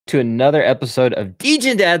to another episode of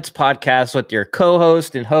Degen Dads Podcast with your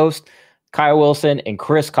co-host and host, Kyle Willson and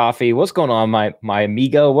Chris Coffee. What's going on, my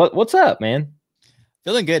amigo? What's up, man?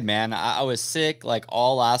 Feeling good, man. I was sick like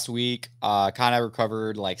all last week. Kind of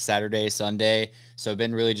recovered like Saturday, Sunday. So I've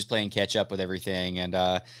been really just playing catch up with everything.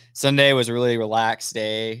 And Sunday was a really relaxed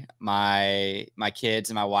day. My kids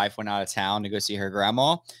and my wife went out of town to go see her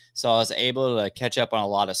grandma. So I was able to catch up on a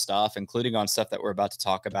lot of stuff, including on stuff that we're about to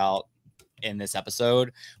talk about in this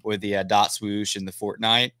episode with the dotSwoosh and the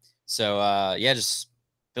Fortnite. So yeah, just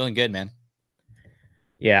feeling good, man.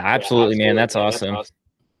 Yeah, absolutely, man. That's awesome.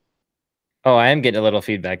 Oh, I am getting a little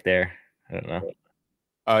feedback there. I don't know.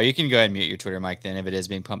 Oh, you can go ahead and mute your Twitter mic then if it is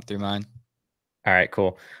being pumped through mine. All right,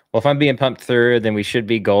 cool. Well, if I'm being pumped through, then we should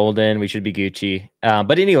be golden. We should be Gucci.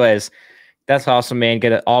 But anyways, that's awesome, man.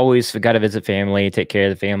 Always got to visit family, take care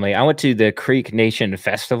of the family. I went to the Creek Nation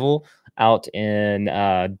Festival out in,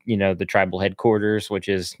 the tribal headquarters, which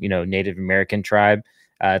is, Native American tribe.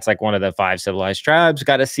 It's like one of the 5 civilized tribes.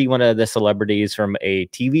 Got to see one of the celebrities from a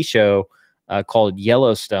TV show called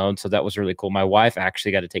Yellowstone. So that was really cool. My wife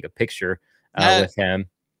actually got to take a picture with him.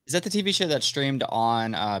 Is that the TV show that's streamed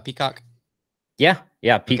on Peacock? Yeah,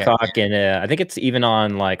 Peacock. Okay. And I think it's even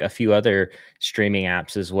on like a few other streaming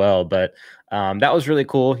apps as well. But that was really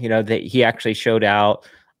cool. That he actually showed out.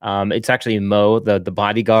 It's actually Mo, the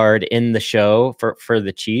bodyguard in the show for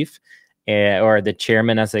the chief, or the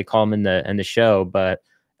chairman, as they call him in the show. But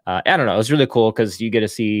I don't know. It was really cool because you get to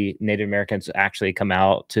see Native Americans actually come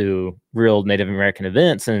out to real Native American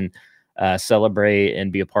events and celebrate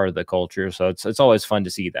and be a part of the culture. So it's always fun to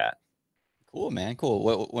see that. Cool, man.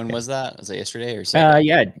 Cool. When was that? Was it yesterday or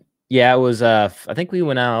Saturday? Yeah. It was. I think we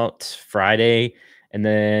went out Friday, and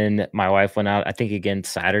then my wife went out, I think, again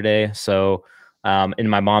Saturday. So, and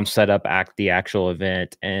my mom set up the actual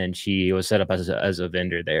event, and she was set up as a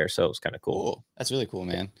vendor there. So it was kind of cool. That's really cool,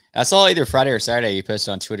 man. I saw either Friday or Saturday you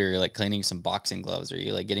posted on Twitter, you're like cleaning some boxing gloves. Are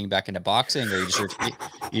you like getting back into boxing, or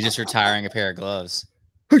you just retiring a pair of gloves?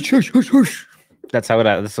 That's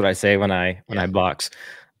what I say when I box.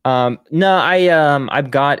 No, I've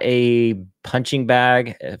got a punching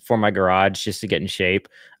bag for my garage just to get in shape.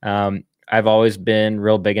 I've always been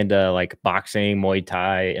real big into like boxing, Muay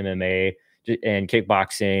Thai, MMA, and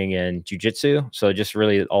kickboxing and jujitsu. So just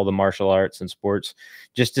really all the martial arts and sports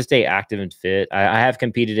just to stay active and fit. I have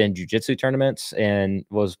competed in jujitsu tournaments and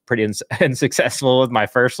was pretty unsuccessful with my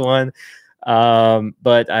first one.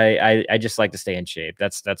 But I just like to stay in shape.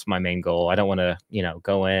 That's my main goal. I don't want to,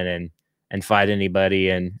 go in and fight anybody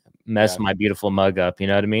and mess my beautiful mug up. You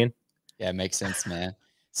know what I mean? Yeah, it makes sense, man.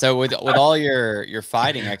 So with all your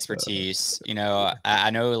fighting expertise, I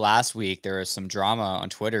know last week there was some drama on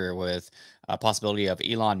Twitter with a possibility of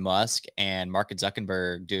Elon Musk and Mark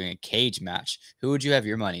Zuckerberg doing a cage match. Who would you have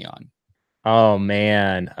your money on? Oh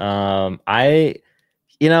man. I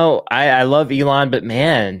love Elon, but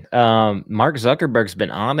man, Mark Zuckerberg's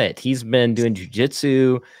been on it. He's been doing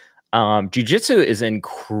jujitsu. Jujitsu is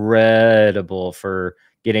incredible for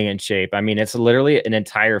getting in shape. I mean, it's literally an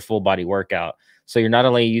entire full body workout. So you're not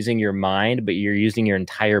only using your mind, but you're using your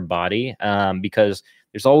entire body. Because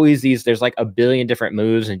there's like a billion different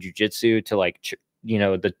moves in jujitsu to like,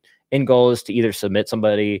 the end goal is to either submit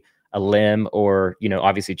somebody, a limb, or,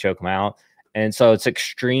 obviously choke them out. And so it's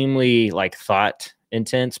extremely like thought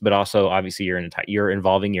intense, but also obviously you're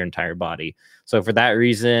involving your entire body. So for that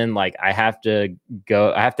reason, like I have to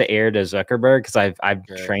air to Zuckerberg because I've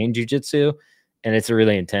trained jujitsu, and it's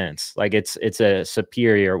really intense. Like it's a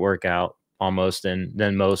superior workout almost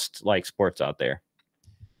than most like sports out there.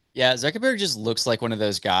 Yeah, Zuckerberg just looks like one of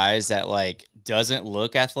those guys that like doesn't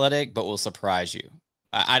look athletic but will surprise you.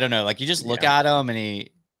 I don't know, like you just look at him and he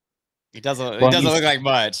doesn't look like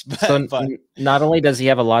much. But not only does he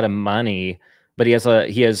have a lot of money, but he has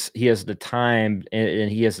the time and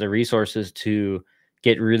he has the resources to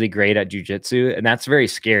get really great at jujitsu, and that's very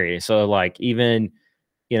scary. So like even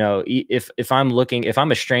if I'm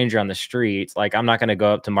a stranger on the streets, like I'm not going to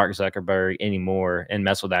go up to Mark Zuckerberg anymore and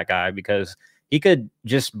mess with that guy because he could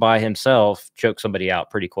just by himself choke somebody out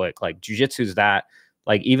pretty quick. Like jujitsu's that,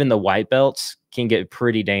 like even the white belts can get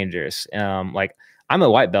pretty dangerous. Like I'm a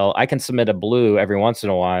white belt, I can submit a blue every once in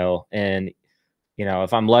a while, and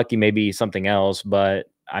if I'm lucky, maybe something else. But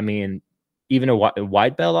I mean, even a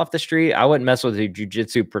white belt off the street, I wouldn't mess with a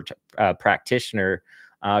jujitsu practitioner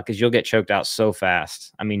because you'll get choked out so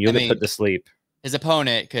fast. I mean, you'll get put to sleep. His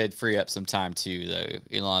opponent could free up some time too, though.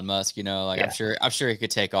 Elon Musk, I'm sure he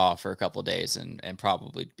could take off for a couple of days and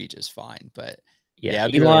probably be just fine. But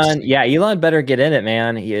Elon better get in it,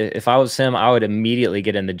 man. If I was him, I would immediately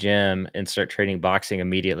get in the gym and start training boxing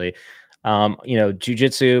immediately.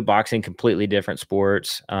 Jujitsu, boxing, completely different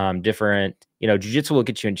sports. Different, jujitsu will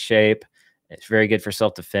get you in shape. It's very good for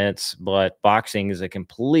self-defense, but boxing is a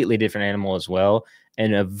completely different animal as well,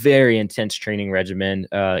 and a very intense training regimen.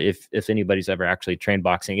 If anybody's ever actually trained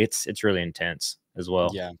boxing, it's really intense as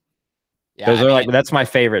well. Yeah. Yeah. Those I are mean, that's my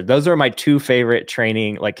favorite. Those are my two favorite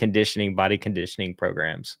training, like conditioning, body conditioning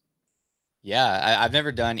programs. yeah, I've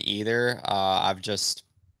never done either.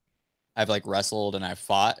 I've like wrestled and I've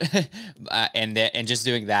fought, and just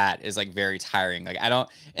doing that is like very tiring. Like I don't,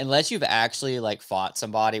 unless you've actually like fought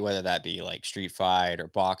somebody, whether that be like street fight or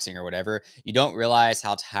boxing or whatever, you don't realize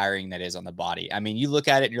how tiring that is on the body. I mean, you look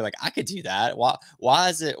at it and you're like, I could do that.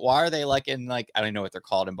 Why are they like in like, I don't know what they're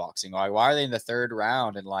called in boxing. Why are they in the third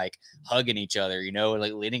round and like hugging each other,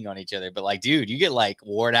 like leaning on each other? But like, dude, you get like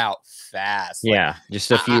worn out fast. Like Yeah,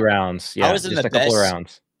 just a few rounds. I Yeah, was in just the a couple of best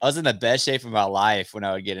rounds. I was in the best shape of my life when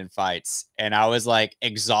I would get in fights, and I was like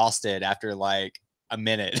exhausted after like a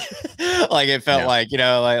minute. Like it felt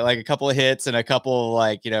Yeah, like, like a couple of hits and a couple of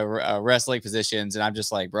like, wrestling positions. And I'm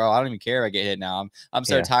just like, bro, I don't even care if I get hit now. I'm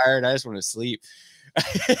so yeah. tired. I just want to sleep.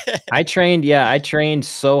 I trained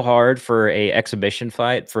so hard for a exhibition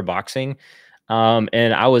fight for boxing.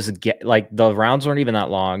 And I was like, the rounds weren't even that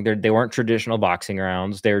long. They weren't traditional boxing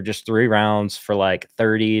rounds. They were just 3 rounds for like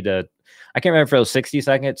 30 to, I can't remember if it was 60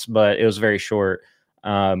 seconds, but it was very short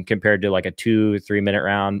compared to like a 2-3 minute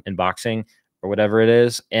round in boxing or whatever it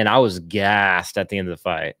is. And I was gassed at the end of the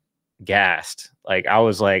fight. Gassed. Like I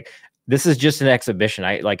was like, this is just an exhibition.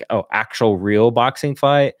 Actual real boxing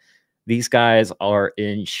fight. These guys are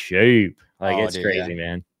in shape. Like Oh, it's dude, yeah. crazy,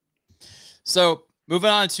 man. So moving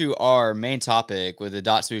on to our main topic with the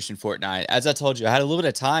dotSwoosh and Fortnite. As I told you, I had a little bit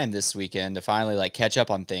of time this weekend to finally like catch up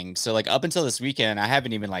on things. So like up until this weekend, I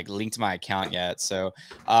haven't even like linked my account yet. So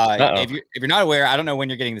Uh-oh. if you're not aware, I don't know when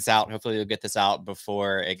you're getting this out. Hopefully you'll get this out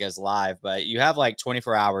before it goes live. But you have like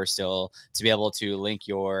 24 hours still to be able to link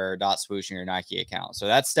your dotSwoosh and your Nike account. So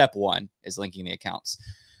that's step one, is linking the accounts.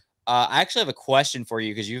 I actually have a question for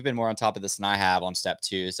you because you've been more on top of this than I have on step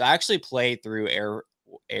two. So I actually played through Airphoria,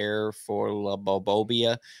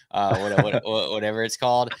 whatever it's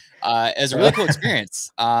called. It's a really cool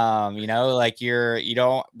experience. Like you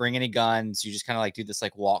don't bring any guns, you just kind of like do this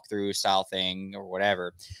like walkthrough style thing or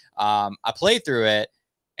whatever. I played through it,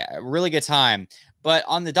 really good time. But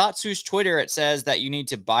on the dotSwoosh Twitter, it says that you need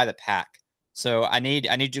to buy the pack. So I need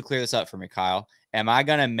you to clear this up for me, Kyle. Am I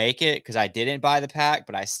gonna make it because I didn't buy the pack,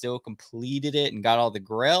 but I still completed it and got all the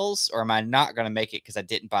grails, or am I not gonna make it because I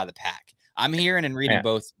didn't buy the pack? I'm hearing and reading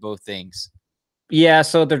Yeah. both things. Yeah,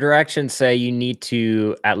 so the directions say you need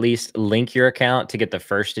to at least link your account to get the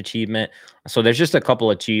first achievement. So there's just a couple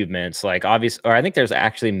achievements, like obvious, or I think there's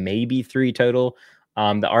actually maybe 3 total.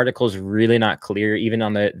 The article is really not clear, even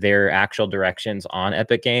on their actual directions on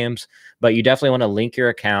Epic Games. But you definitely want to link your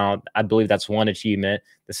account. I believe that's one achievement.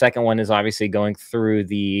 The second one is obviously going through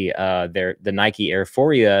the Nike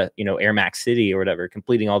Airphoria, Air Max City or whatever,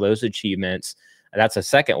 completing all those achievements. That's a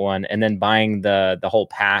second one, and then buying the whole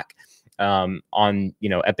pack on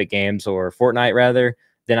Epic Games or Fortnite rather,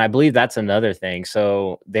 then I believe that's another thing.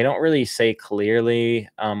 So they don't really say clearly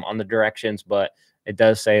on the directions, but it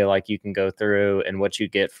does say like you can go through and what you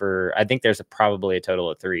get for, I think there's probably a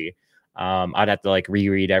total of 3. I'd have to like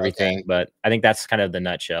reread everything, Okay. but I think that's kind of the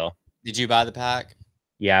nutshell. Did you buy the pack?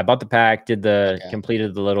 Yeah, I bought the pack, Okay.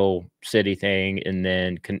 completed the little city thing, and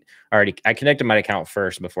then I connected my account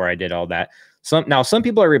first before I did all that. Some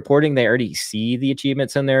people are reporting they already see the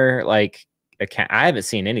achievements in their like account. I haven't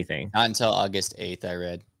seen anything. Not until August 8th, I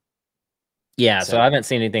read. Yeah, so So I haven't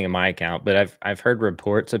seen anything in my account, but I've heard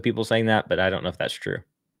reports of people saying that, but I don't know if that's true.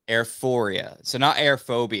 Airphoria. So not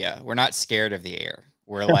airphobia. We're not scared of the air.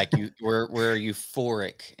 We're like we're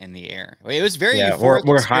euphoric in the air. It was very Yeah, euphoric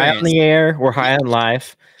we're high on experience. the air, we're high on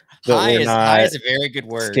life, but we're High not is a very good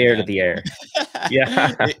word, scared of man. the air.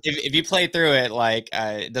 Yeah. If you play through it, like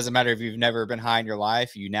it doesn't matter if you've never been high in your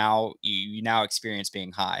life, you now experience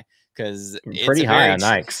being high because it's Pretty high on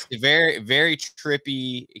Nikes. very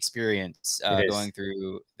trippy experience It is. going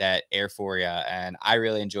through that Airphoria, and I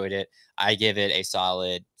really enjoyed it. I give it a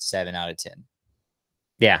solid 7 out of 10.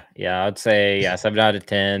 Yeah, I'd say 7 out of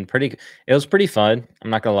 10. It was pretty fun, I'm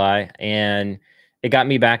not gonna lie, and it got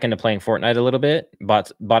me back into playing Fortnite a little bit.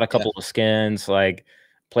 Bought a Yeah, couple of skins, like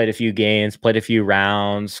played a few games, played a few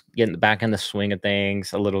rounds, getting back in the swing of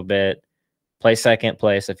things a little bit. Play second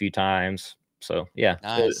place a few times. So yeah,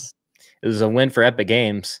 nice. it was a win for Epic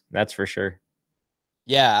Games, that's for sure.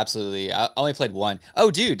 Yeah, absolutely. I only played one. Oh,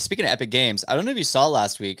 dude, speaking of Epic Games, I don't know if you saw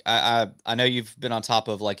last week. I know you've been on top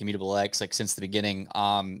of like Immutable X like since the beginning.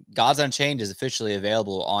 Gods Unchained is officially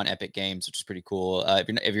available on Epic Games, which is pretty cool.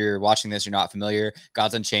 If you're watching this, you're not familiar.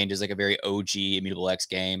 Gods Unchained is like a very OG Immutable X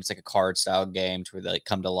game. It's like a card style game to where they like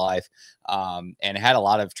come to life. And it had a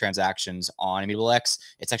lot of transactions on Immutable X.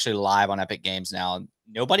 It's actually live on Epic Games now.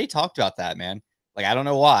 Nobody talked about that, man. Like I don't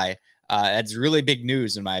know why. That's really big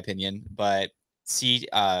news in my opinion, but see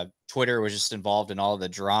Twitter was just involved in all the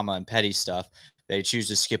drama and petty stuff. They choose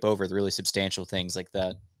to skip over the really substantial things like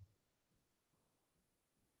that.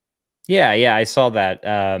 Yeah, yeah, I saw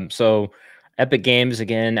that. So Epic Games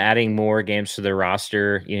again adding more games to their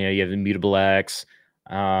roster. You know, you have Immutable X,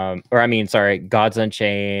 or I mean, sorry, Gods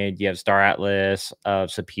Unchained. You have Star Atlas,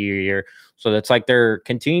 Superior. So that's like they're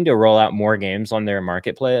continuing to roll out more games on their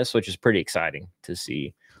marketplace, which is pretty exciting to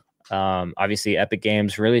see. Obviously, Epic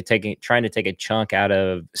Games really trying to take a chunk out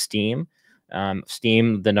of Steam.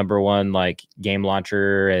 Steam, the number one like game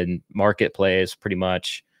launcher and marketplace, pretty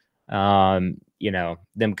much. You know,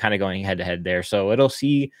 them kind of going head to head there. So it'll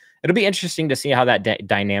be interesting to see how that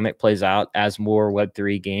dynamic plays out as more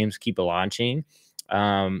Web3 games keep launching.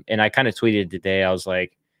 And I kind of tweeted today, I was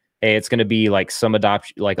like, hey, it's going to be like some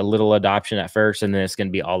adoption, like a little adoption at first, and then it's going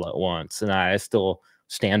to be all at once. And I still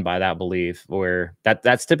stand by that belief where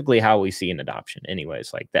that's typically how we see an adoption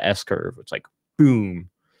anyways, like the S curve. It's like, boom,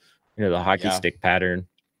 you know, the hockey Yeah. stick pattern.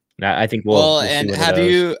 And I think Well, we'll see and one of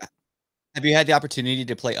those. have you had the opportunity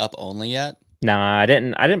to play Up Only yet? Nah, I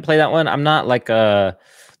didn't play that one. I'm not like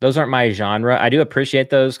those aren't my genre. I do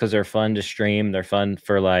appreciate those because they're fun to stream. They're fun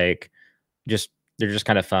for like just they're just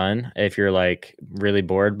kind of fun if you're like really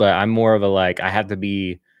bored. But I'm more of a like I have to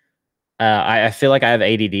be I feel like I have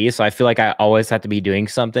ADD, so I feel like I always have to be doing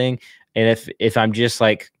something. And if I'm just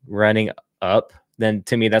like running up, then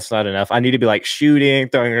to me that's not enough. I need to be like shooting,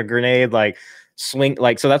 throwing a grenade, like swing,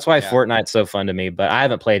 like so. That's why Yeah. Fortnite's so fun to me. But I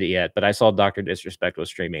haven't played it yet. But I saw Doctor Disrespect was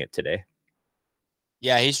streaming it today.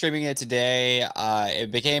 Yeah, he's streaming it today.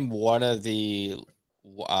 It became one of the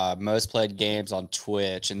most played games on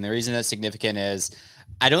Twitch, and the reason that's significant is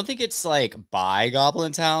I don't think it's like by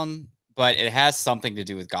Goblin Town, but it has something to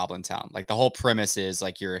do with Goblin Town. Like the whole premise is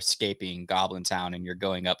like you're escaping Goblin Town and you're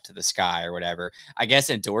going up to the sky or whatever. I guess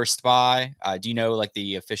endorsed by. Do you know like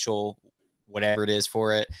the official whatever it is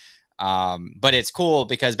for it? But it's cool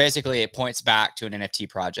because basically it points back to an NFT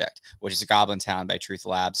project, which is Goblin Town by Truth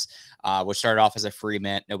Labs, which started off as a free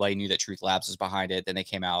mint. Nobody knew that Truth Labs was behind it. Then they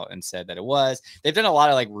came out and said that it was. They've done a lot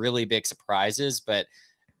of like really big surprises, but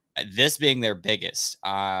this being their biggest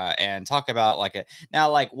and talk about like a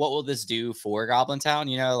now like what will this do for Goblin Town?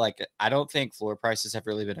 You know, like I don't think floor prices have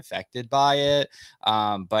really been affected by it,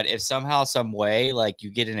 but if somehow some way like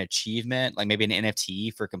you get an achievement like maybe an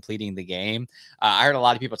NFT for completing the game, I heard a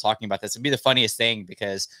lot of people talking about this. It'd be the funniest thing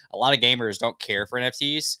because a lot of gamers don't care for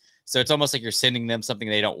NFTs, so it's almost like you're sending them something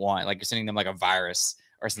they don't want, like you're sending them like a virus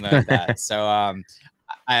or something like that. So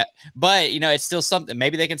I, but you know, it's still something.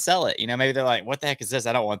 Maybe they can sell it. You know, maybe they're like, "What the heck is this?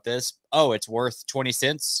 I don't want this." Oh, it's worth 20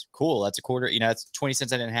 cents. Cool, that's a quarter. You know, that's 20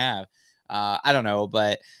 cents I didn't have. I don't know,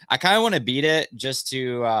 but I kind of want to beat it just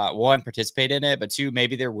to one participate in it, but two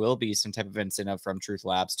maybe there will be some type of incentive from Truth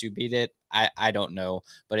Labs to beat it. I don't know,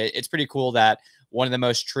 but it's pretty cool that one of the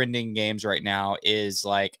most trending games right now is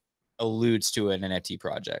like alludes to an NFT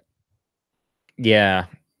project. Yeah.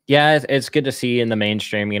 Yeah, it's good to see in the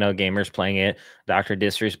mainstream, you know, gamers playing it. Doctor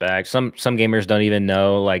Disrespect. Some gamers don't even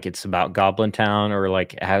know like it's about Goblin Town or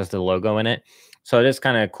like it has the logo in it. So it is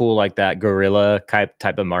kind of cool, like that guerrilla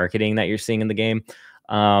type of marketing that you're seeing in the game.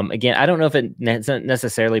 Again, I don't know if it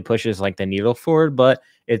necessarily pushes like the needle forward, but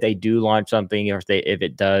if they do launch something, or if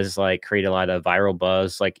it does like create a lot of viral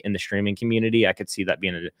buzz like in the streaming community, I could see that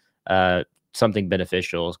being something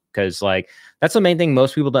beneficial because like that's the main thing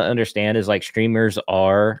most people don't understand is like streamers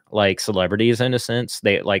are like celebrities in a sense.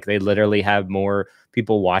 They literally have more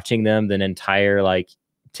people watching them than entire like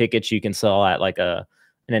tickets you can sell at like an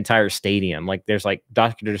entire stadium. Like there's like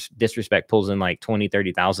Dr. Disrespect pulls in like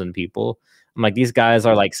 20-30,000 people. I'm like, these guys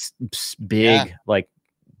are like big, Yeah. like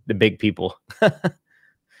the big people.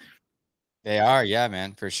 They are, yeah,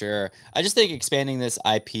 man, for sure. I just think expanding this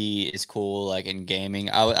IP is cool, like in gaming.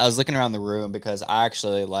 I was looking around the room because I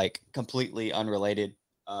actually like completely unrelated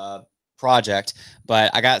project, but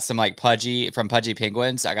I got some like Pudgy from Pudgy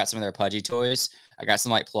Penguins. I got some of their Pudgy toys. I got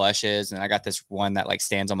some like plushes, and I got this one that like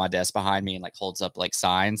stands on my desk behind me and like holds up like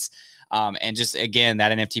signs. And just again,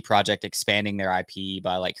 that NFT project expanding their IP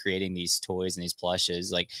by like creating these toys and these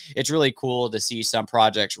plushes. Like it's really cool to see some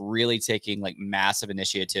projects really taking like massive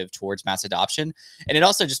initiative towards mass adoption. And it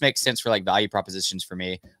also just makes sense for like value propositions for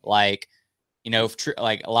me. Like you know,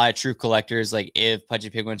 like a lot of true collectors, like if Pudgy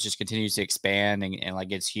Penguins just continues to expand and like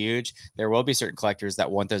gets huge, there will be certain collectors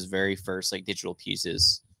that want those very first like digital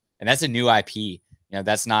pieces. And that's a new IP. You know,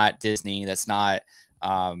 that's not Disney. That's not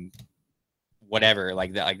whatever.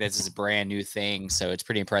 Like that, like this is a brand new thing. So it's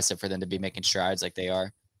pretty impressive for them to be making strides like they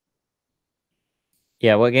are.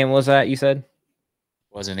 Yeah, what game was that you said?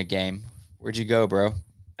 Wasn't a game. Where'd you go, bro?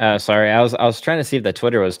 Sorry, I was trying to see if the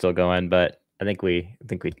Twitter was still going, but I think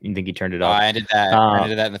you turned it off. I ended that. I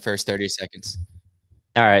ended that in the first 30 seconds.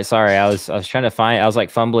 All right, sorry. I was trying to find. I was like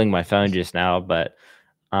fumbling my phone just now, but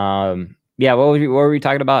yeah. What were we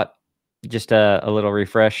talking about? Just a little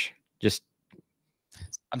refresh. Just.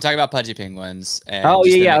 I'm talking about Pudgy Penguins. And oh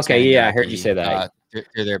yeah, okay, yeah. I heard you say that.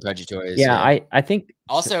 Through their Pudgy toys. Yeah, yeah. I think.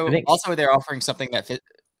 Also, they're offering something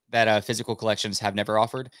that physical collections have never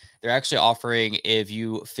offered. They're actually offering, if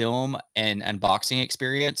you film an unboxing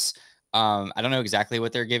experience, I don't know exactly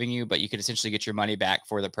what they're giving you, but you could essentially get your money back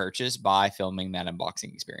for the purchase by filming that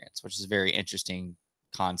unboxing experience, which is a very interesting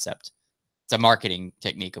concept. It's a marketing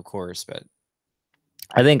technique, of course, but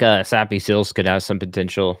I think Sappy Seals could have some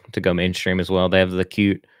potential to go mainstream as well. They have a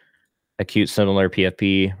cute similar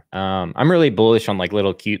PFP. I'm really bullish on like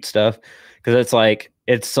little cute stuff because it's like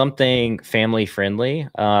it's something family friendly.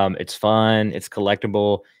 It's fun. It's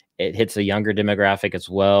collectible. It hits a younger demographic as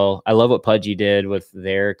well. I love what Pudgy did with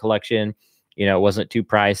their collection. You know, it wasn't too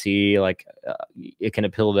pricey. Like it can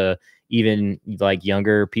appeal to even like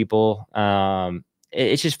younger people.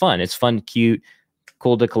 It's just fun. It's fun, cute,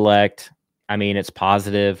 cool to collect. I mean, it's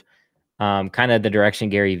positive. Kind of the direction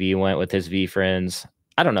Gary V went with his V friends.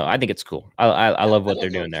 I don't know. I think it's cool. I love what they're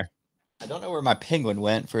doing there. I don't know where my penguin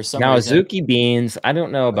went for some reason. Now, Azuki Beans, I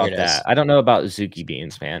don't know about that. I don't know about Azuki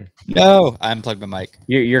Beans, man. No, I unplugged my mic.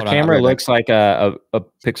 Your camera looks like a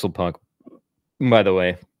pixel punk, by the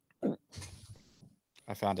way.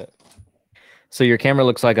 I found it. So your camera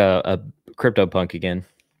looks like a crypto punk again.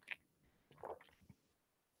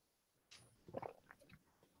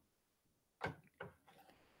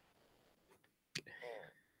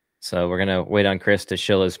 So we're gonna wait on Chris to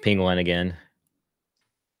shill his penguin again.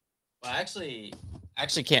 Well, I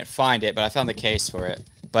actually can't find it, but I found the case for it.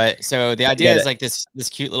 But so the idea is like this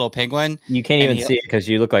cute little penguin. You can't even see it because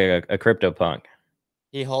you look like a crypto punk.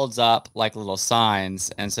 He holds up like little signs,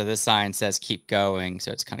 and so this sign says "keep going,"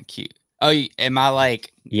 so it's kind of cute. Oh, am I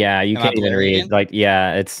like? Yeah, you can't even read. Like,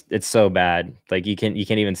 yeah, it's so bad. Like you can't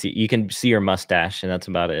even see. You can see your mustache, and that's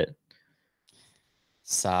about it.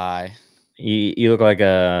 Sigh. You look like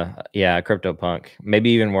a crypto punk. Maybe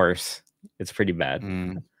even worse. It's pretty bad.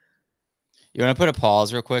 You want to put a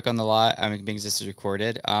pause real quick on the live? I mean, because this is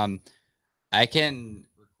recorded. I can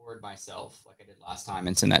record myself like I did last time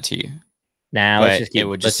and send that to you. Nah, let's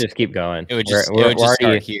just keep going. It would just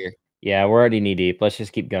start here. Yeah, we're already knee deep. Let's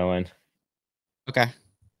just keep going. Okay.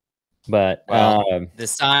 But the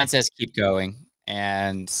sign says keep going,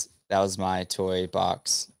 and that was my toy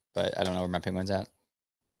box, but I don't know where my penguin's at.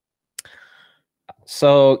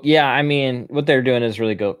 So yeah, I mean, what they're doing is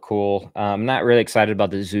really cool. I'm not really excited about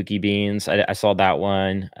the Azuki Beans. I saw that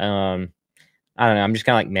one. I don't know. I'm just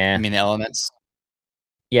kind of like, man. I mean, the elements.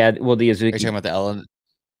 Yeah, well, the Azuki. Are you talking about the element?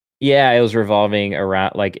 Yeah, it was revolving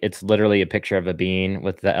around, like, it's literally a picture of a bean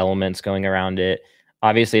with the elements going around it.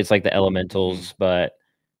 Obviously, it's like the elementals, but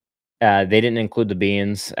they didn't include the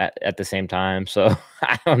beans at the same time. So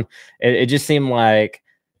it just seemed like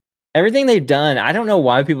everything they've done, I don't know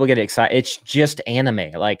why people get excited. It's just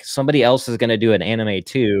anime. Like somebody else is going to do an anime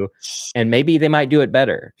too, and maybe they might do it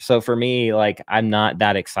better. So for me, like, I'm not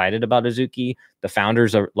that excited about Azuki. The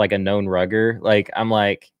founders are like a known rugger. Like, I'm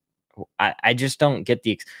like, I just don't get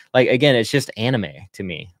like, again, it's just anime to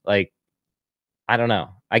me. Like, I don't know.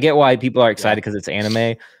 I get why people are excited because it's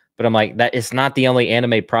anime, but I'm like, that it's not the only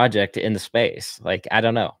anime project in the space. Like, I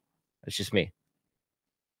don't know. It's just me.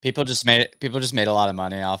 People just made a lot of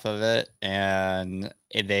money off of it, and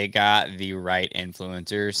they got the right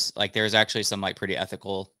influencers. Like, there's actually some like pretty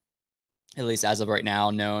ethical, at least as of right now,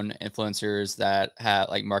 known influencers that have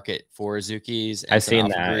like market for Azukis. I've seen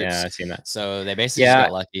that. Yeah, I've seen that. So they basically just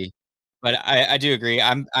got lucky. But I do agree.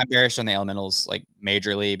 I'm bearish on the elementals like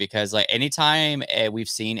majorly, because like anytime we've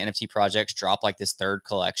seen NFT projects drop like this third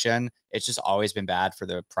collection, it's just always been bad for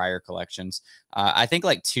the prior collections. I think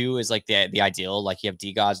like 2 is like the ideal. Like you have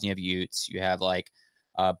D-Gods and you have Utes, you have like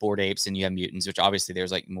Bored Apes and you have Mutants, which obviously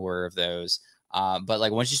there's like more of those. But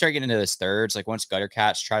like once you start getting into those thirds, like once Gutter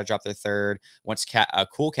Cats try to drop their third, once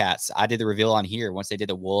Cool Cats, I did the reveal on here. Once they did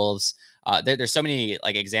the Wolves, there's so many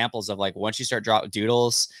like examples of like once you start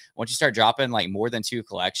Doodles, once you start dropping like more than 2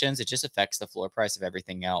 collections, it just affects the floor price of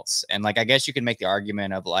everything else. And like I guess you can make the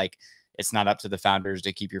argument of like it's not up to the founders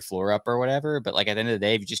to keep your floor up or whatever. But like at the end of the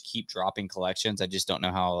day, if you just keep dropping collections, I just don't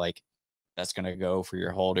know how like that's gonna go for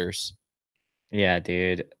your holders. Yeah,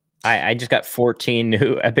 dude. I just got 14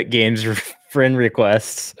 new Epic Games friend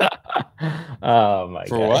requests. Oh my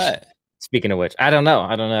For gosh. what? Speaking of which, I don't know.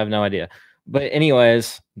 I have no idea. But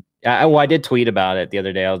anyways, I did tweet about it the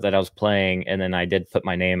other day that I was playing, and then I did put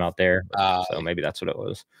my name out there. So maybe that's what it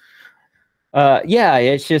was. Yeah,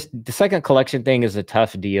 it's just the second collection thing is a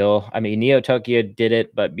tough deal. I mean, Neo Tokyo did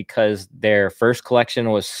it, but because their first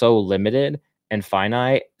collection was so limited and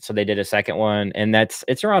finite, so they did a second one, and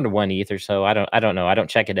it's around 1 ETH or so. I don't know. I don't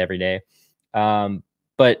check it every day.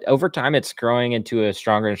 But over time, it's growing into a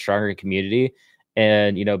stronger and stronger community.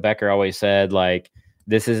 And Becker always said like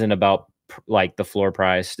this isn't about like the floor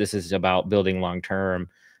price. This is about building long term,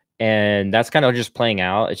 and that's kind of just playing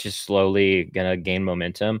out. It's just slowly gonna gain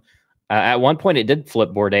momentum. At one point, it did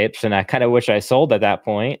flip Bored Apes, and I kind of wish I sold at that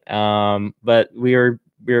point. But we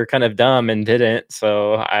were kind of dumb and didn't,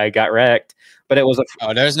 so I got wrecked. But it was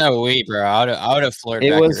there's no way, bro. I would have floored.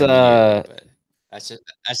 It Becker was but that's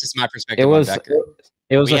just my perspective. On Becker.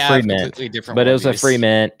 It was we a free mint, but it was a free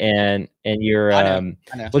mint, and you're I know.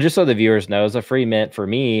 Well, just so the viewers know, it was a free mint for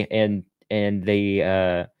me, and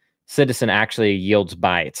the citizen actually yields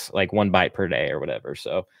bytes, like 1 byte per day or whatever.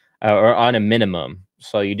 So or on a minimum.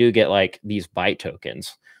 So you do get like these byte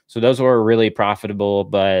tokens. So those were really profitable,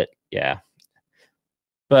 but yeah.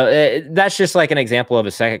 But that's just like an example of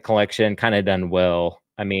a second collection kind of done well.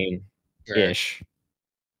 I mean, ish.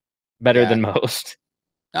 Better than most.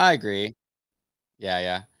 I agree.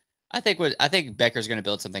 Yeah. I think Becker's going to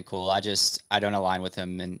build something cool. I don't align with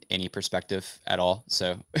him in any perspective at all.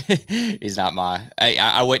 So he's not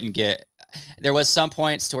I wouldn't get. There was some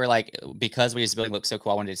points to where like because what he's building looks so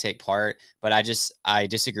cool, I wanted to take part, but I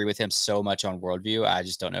disagree with him so much on worldview. I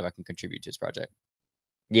just don't know if I can contribute to his project.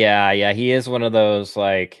 Yeah, he is one of those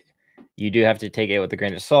like you do have to take it with a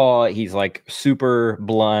grain of salt. He's like super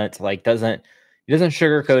blunt, like he doesn't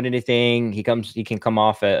sugarcoat anything. He can come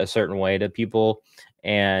off a certain way to people,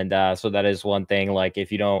 and so that is one thing. Like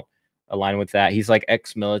if you don't align with that, he's like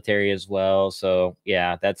ex-military as well. So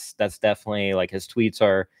yeah, that's definitely like his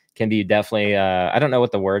tweets can be definitely I don't know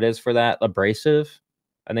what the word is for that. Abrasive.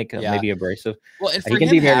 I think maybe abrasive. Well, and he can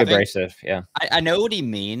be very abrasive. Yeah, I know what he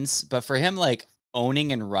means, but for him, like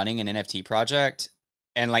owning and running an NFT project,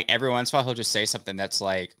 and like every once in a while he'll just say something that's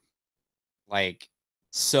like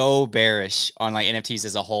so bearish on like NFTs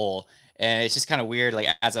as a whole. And it's just kind of weird, like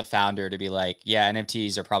as a founder, to be like, yeah,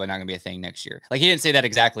 NFTs are probably not gonna be a thing next year. Like he didn't say that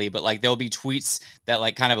exactly, but like there'll be tweets that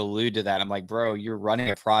like kind of allude to that. I'm like, bro, you're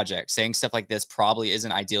running a project. Saying stuff like this probably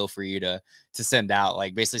isn't ideal for you to send out.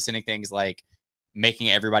 Like basically sending things like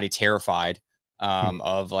making everybody terrified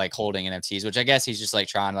of like holding NFTs, which I guess he's just like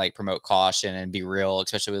trying to like promote caution and be real,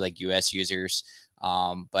 especially with like US users.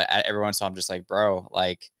 But every once in a while, I'm just like, bro,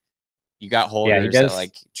 like you got holders that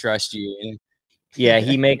like trust you. Yeah,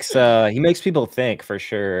 he makes people think for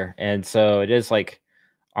sure. And so it is like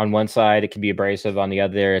on one side it can be abrasive, on the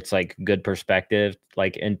other it's like good perspective,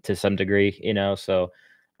 like to some degree, So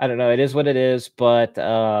I don't know, it is what it is. But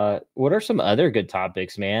what are some other good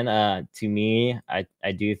topics, man? To me,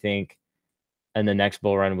 I do think in the next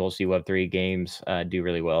bull run we'll see Web3 games do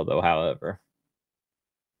really well though, however.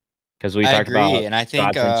 Because we talked about and I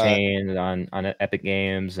think chain on Epic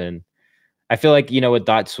Games, and I feel like, with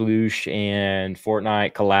dotSwoosh and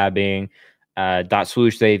Fortnite collabing,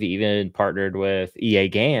 dotSwoosh, they've even partnered with EA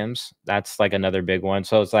Games. That's like another big one.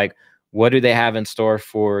 So it's like, what do they have in store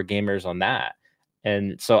for gamers on that?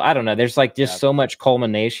 And so I don't know. There's like just so much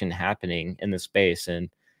culmination happening in the space, and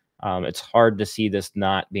it's hard to see this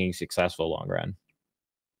not being successful long run.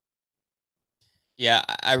 Yeah,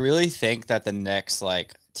 I really think that the next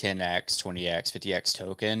like 10x, 20x, 50x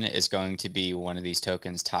token is going to be one of these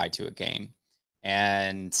tokens tied to a game.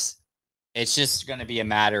 And it's just going to be a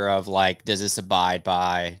matter of like, does this abide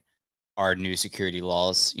by our new security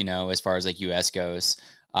laws, as far as like US goes.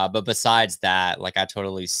 But besides that, like I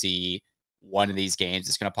totally see one of these games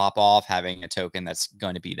that's going to pop off having a token that's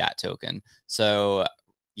going to be that token. So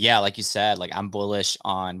yeah, like you said, like I'm bullish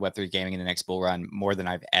on Web3 gaming in the next bull run more than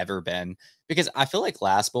I've ever been, because I feel like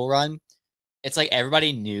last bull run, it's like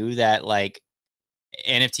everybody knew that like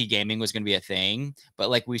NFT gaming was going to be a thing, but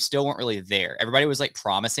like we still weren't really there. Everybody was like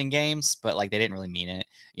promising games, but like they didn't really mean it,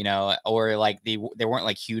 or like there weren't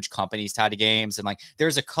like huge companies tied to games. And like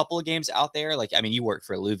there's a couple of games out there. Like, I mean, you worked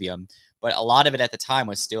for Illuvium, but a lot of it at the time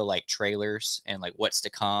was still like trailers and like what's to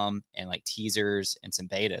come and like teasers and some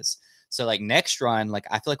betas. So like next run, like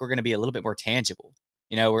I feel like we're going to be a little bit more tangible.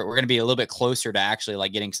 You know, we're going to be a little bit closer to actually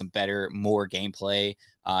like getting some better, more gameplay,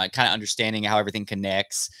 kind of understanding how everything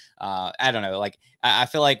connects. I don't know, like I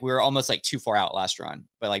feel like we were almost like too far out last run,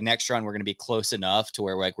 but like next run we're going to be close enough to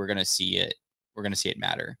where like we're going to see it. We're going to see it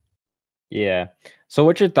matter. Yeah. So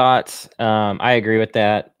what's your thoughts? I agree with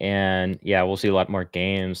that. And yeah, we'll see a lot more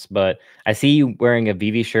games, but I see you wearing a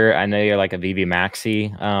VeVe shirt. I know you're like a VeVe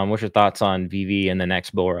maxi. What's your thoughts on VeVe in the next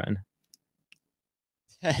bull run?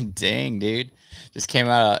 Dang, dude. Just came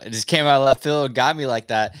out of left field, got me like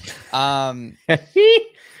that.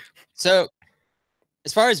 So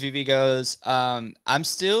as far as VeVe goes, I'm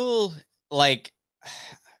still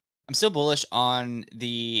bullish on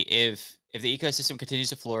if the ecosystem continues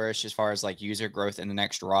to flourish as far as like user growth in the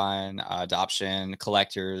next run, adoption,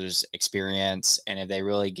 collectors, experience, and if they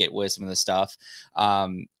really get with some of the stuff.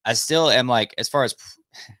 I still am like, as far as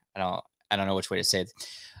I don't know which way to say it.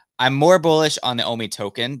 I'm more bullish on the OMI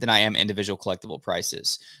token than I am individual collectible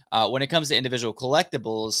prices. When it comes to individual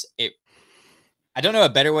collectibles, I don't know a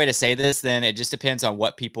better way to say this than it just depends on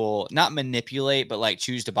what people not manipulate, but like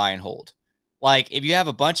choose to buy and hold. Like if you have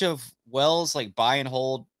a bunch of wells like buy and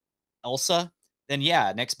hold Elsa, then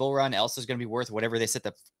yeah, next bull run, Elsa is going to be worth whatever they set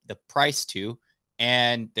the price to.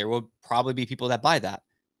 And there will probably be people that buy that.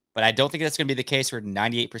 But I don't think that's going to be the case for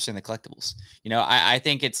 98% of the collectibles. You know, I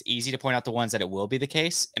think it's easy to point out the ones that it will be the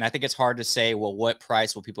case. And I think it's hard to say, well, what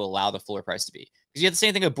price will people allow the floor price to be? Because you have the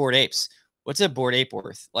same thing with Bored Apes. What's a Bored Ape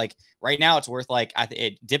worth? Like right now, it's worth like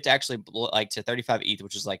it dipped actually like to 35 ETH,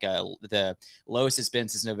 which is like the lowest it's been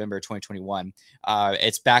since November 2021.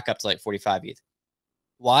 It's back up to like 45 ETH.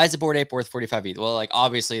 Why is a Bored Ape worth 45 ETH? Well, like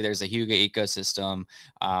obviously there's a Huga ecosystem.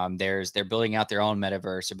 They're building out their own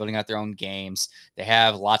metaverse. They're building out their own games. They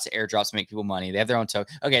have lots of airdrops to make people money. They have their own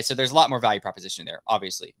token. Okay, so there's a lot more value proposition there,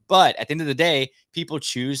 obviously. But at the end of the day, people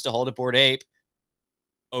choose to hold a Bored Ape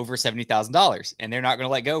over $70,000, and they're not going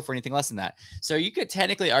to let go for anything less than that. So you could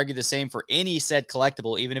technically argue the same for any said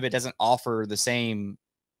collectible, even if it doesn't offer the same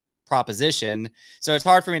proposition. So it's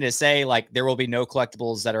hard for me to say like there will be no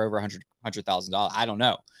collectibles that are over $100,000. I don't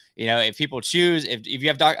know. You know, if people choose, if you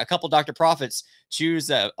have a couple Dr. Profits choose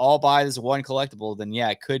that all buy this one collectible, then yeah,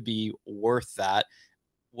 it could be worth that.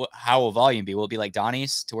 How will volume be? Will it be like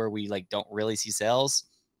Donnie's to where we like don't really see sales?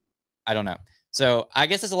 I don't know. So I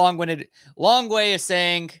guess it's a long way of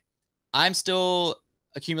saying I'm still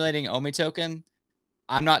accumulating OMI token.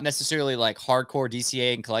 I'm not necessarily like hardcore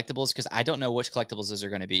DCA and collectibles because I don't know which collectibles those are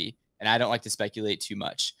going to be. And I don't like to speculate too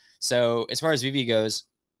much. So as far as VeVe goes,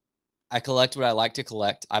 I collect what I like to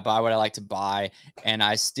collect. I buy what I like to buy. And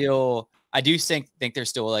I do think there's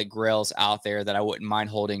still like grails out there that I wouldn't mind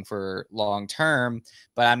holding for long term,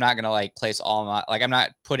 but I'm not going to like place all my, like, I'm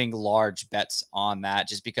not putting large bets on that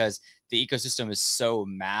just because the ecosystem is so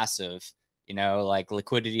massive. You know, like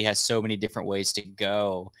liquidity has so many different ways to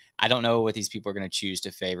go. I don't know what these people are going to choose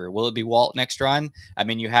to favor. Will it be Walt next run? I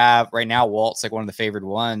mean, you have right now, Walt's like one of the favored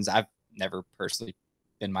ones. I've never personally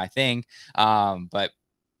been my thing. But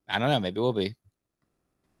I don't know. Maybe it will be.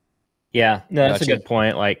 Yeah, no, that's a good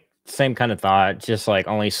point. Like same kind of thought, just like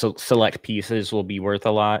only select pieces will be worth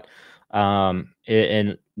a lot.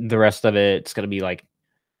 And the rest of it's going to be like,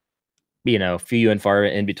 you know, few and far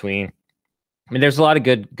in between. I mean, there's a lot of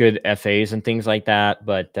good FAs and things like that,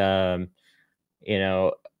 but you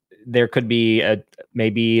know, there could be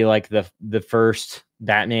maybe like the first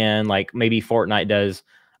Batman, like maybe Fortnite does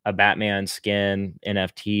a Batman skin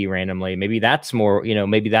NFT randomly. Maybe that's more, you know,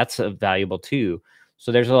 maybe that's valuable too.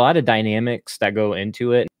 So there's a lot of dynamics that go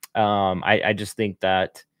into it. I just think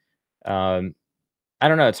that I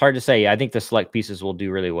don't know. It's hard to say. I think the select pieces will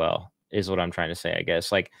do really well, is what I'm trying to say, I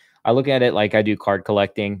guess. Like I look at it like I do card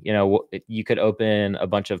collecting. You know, you could open a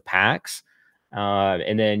bunch of packs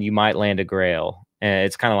and then you might land a grail. And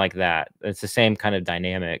it's kind of like that. It's the same kind of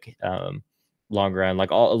dynamic long run.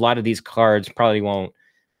 Like a lot of these cards probably won't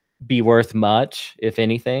be worth much, if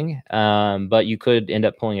anything. But you could end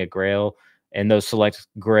up pulling a grail, and those select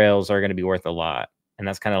grails are going to be worth a lot. And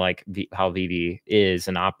that's kind of like how VeVe is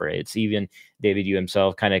and operates. Even David, you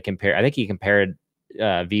himself kind of I think he compared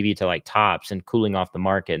VeVe to like Tops and cooling off the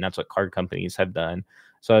market, and that's what card companies have done.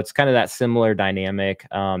 So it's kind of that similar dynamic.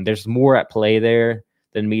 There's more at play there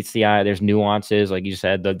than meets the eye. There's nuances, like you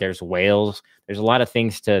said. There's whales. There's a lot of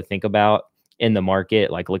things to think about in the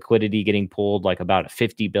market, like liquidity getting pulled like about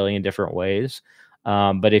 50 billion different ways.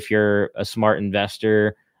 But if you're a smart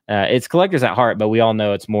investor, it's collectors at heart, but we all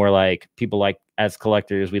know it's more like people like as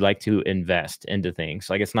collectors, we like to invest into things.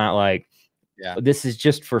 Like it's not like, yeah, this is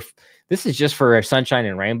just for sunshine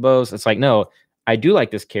and rainbows. It's like, no, I do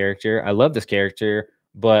like this character. I love this character.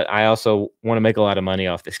 but I also want to make a lot of money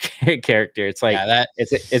off this character. It's like Yeah,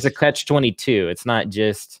 it's a catch-22. It's not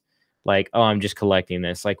just like, oh, I'm just collecting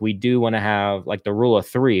this. Like we do want to have like the rule of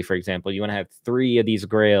 3, for example. You want to have 3 of these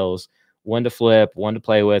grails, one to flip, one to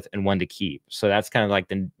play with, and one to keep. So that's kind of like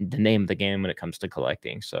the name of the game when it comes to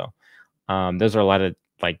collecting. So those are a lot of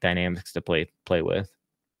like dynamics to play with.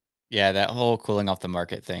 yeah, that whole cooling off the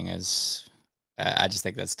market thing is, I just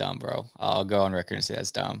think that's dumb, bro. I'll go on record and say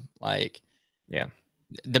that's dumb. Like, Yeah.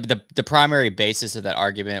 the primary basis of that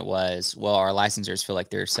argument was, well, our licensors feel like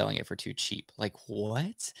they're selling it for too cheap. Like,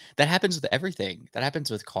 what? That happens with everything. That happens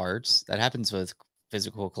with cards. That happens with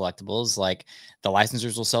physical collectibles. Like, the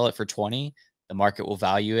licensors will sell it for 20. The market will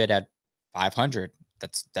value it at 500.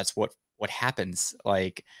 That's what happens.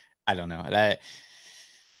 Like, I don't know.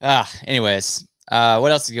 Anyways,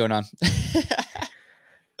 what else is going on?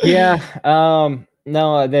 Yeah.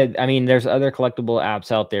 No, I mean, there's other collectible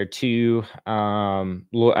apps out there too.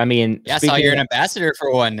 I mean, Yeah, I saw you're an ambassador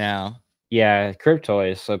for one now. Yeah,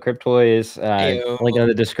 Cryptoys. So Cryptoys, link in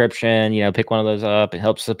the description. You know, pick one of those up. It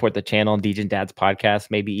helps support the channel, Degen Dads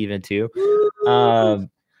Podcast, maybe even too.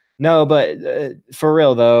 No, but for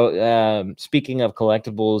real though, speaking of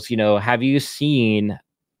collectibles, you know, have you seen?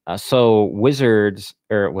 So Wizards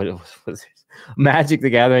or what was Magic the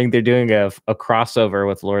Gathering? They're doing a crossover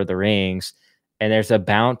with Lord of the Rings, and there's a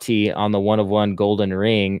bounty on the 1 of 1 golden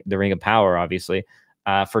ring, the Ring of Power, obviously,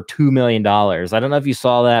 for $2 million. I don't know if you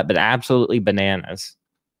saw that, but absolutely bananas.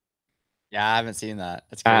 Yeah, I haven't seen that.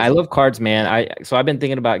 That's crazy. I love cards, man. So I've been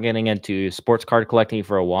thinking about getting into sports card collecting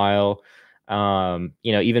for a while.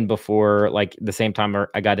 You know, even before like the same time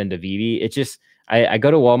I got into VeVe. It's just I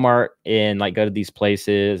go to Walmart and like go to these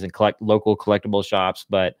places and collect local collectible shops,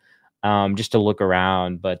 but just to look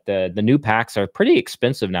around. But the new packs are pretty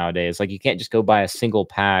expensive nowadays. Like you can't just go buy a single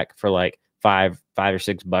pack for like five or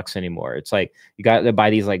 $6 anymore. It's like you got to buy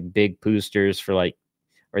these like big boosters for like,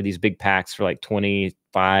 or these big packs for like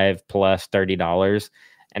 25 plus $30.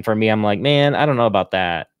 And for me, I'm like, man, I don't know about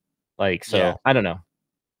that. Like, so yeah. I don't know.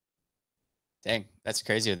 Dang, that's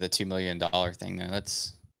crazy with the $2 million thing though.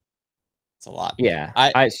 That's a lot. Yeah.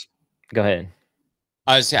 Go ahead.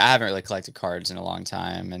 I haven't really collected cards in a long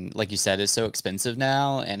time. And like you said, it's so expensive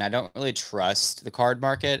now. And I don't really trust the card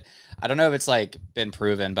market. I don't know if it's like been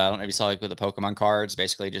proven, but I don't know if you saw like with the Pokemon cards,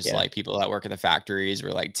 basically just like people that work at the factories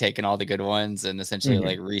were like taking all the good ones and essentially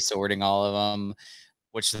like resorting all of them,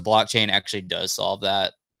 which the blockchain actually does solve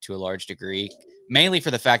that to a large degree, mainly for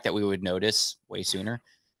the fact that we would notice way sooner.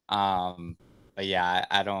 But yeah,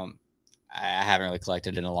 I haven't really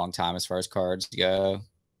collected in a long time as far as cards go.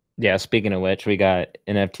 Yeah, speaking of which, we got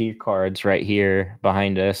NFT cards right here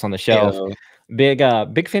behind us on the shelf. Big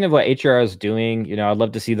fan of what HRR is doing. You know, I'd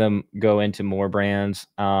love to see them go into more brands,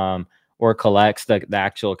 or collects the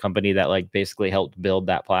actual company that like basically helped build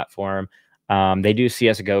that platform. They do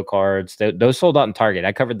CSGO cards. Those sold out in Target.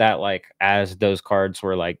 I covered that like as those cards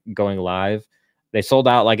were like going live. They sold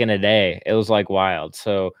out like in a day. It was like wild.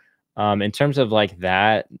 So in terms of like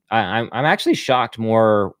that, I'm actually shocked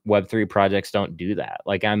more Web3 projects don't do that.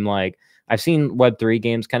 Like I've seen Web3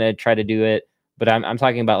 games kind of try to do it, but I'm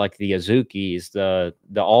talking about like the Azukis, the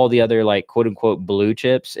all the other like quote unquote blue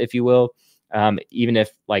chips, if you will. Even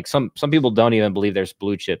if like some people don't even believe there's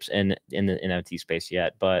blue chips in the NFT space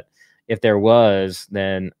yet, but if there was,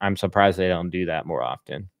 then I'm surprised they don't do that more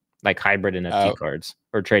often, like hybrid NFT cards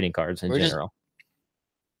or trading cards in general.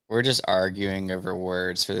 We're just arguing over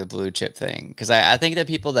words for the blue chip thing. Because I think that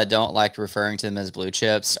people that don't like referring to them as blue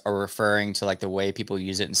chips are referring to like the way people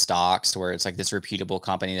use it in stocks, where it's like this reputable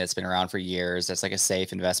company that's been around for years. That's like a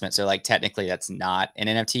safe investment. So like technically that's not in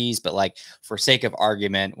NFTs, but like for sake of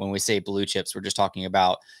argument, when we say blue chips, we're just talking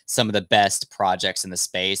about some of the best projects in the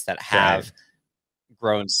space that have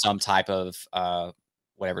grown some type of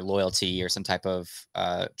whatever loyalty or some type of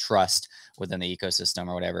trust within the ecosystem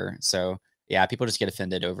or whatever. So yeah, people just get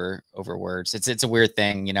offended over words. It's a weird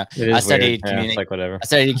thing, you know. I studied I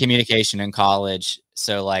studied communication in college,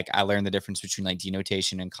 so like I learned the difference between like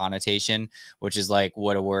denotation and connotation, which is like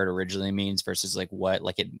what a word originally means versus like what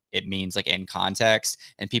like it means like in context.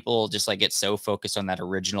 And people just like get so focused on that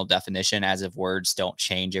original definition as if words don't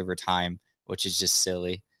change over time, which is just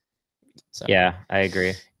silly. So yeah, I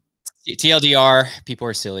agree. TLDR, people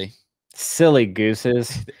are silly. Silly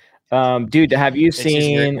gooses. Dude, have you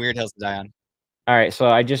seen Weird Hills to Die On? All right, so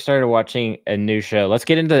I just started watching a new show. Let's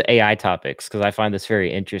get into the AI topics because I find this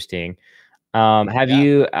very interesting. Have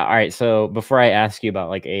you? All right, so before I ask you about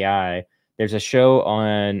like AI, there's a show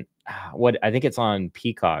on what I think it's on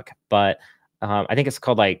Peacock, but I think it's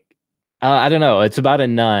called like I don't know. It's about a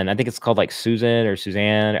nun. I think it's called like Susan or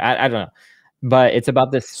Suzanne. I don't know. But it's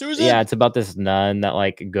about this, Susan. it's about this nun that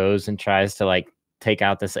like goes and tries to like take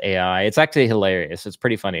out this AI. It's actually hilarious. It's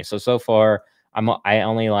pretty funny. So far, I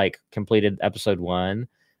only like completed episode 1.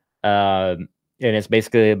 And it's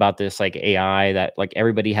basically about this like AI that like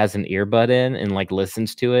everybody has an earbud in and like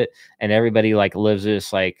listens to it, and everybody like lives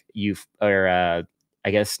this like I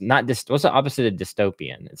guess not what's the opposite of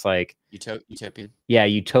dystopian? It's like Utopian. yeah,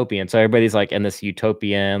 utopian. So everybody's like in this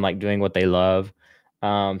utopian, like doing what they love.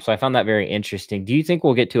 So I found that very interesting. Do you think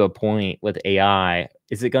we'll get to a point with AI?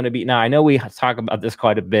 Is it going to be now? I know we talk about this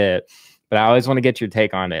quite a bit, but I always want to get your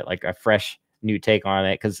take on it, like a fresh new take on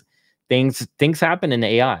it, because things happen in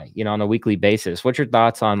AI, on a weekly basis. What's your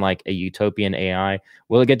thoughts on like a utopian AI?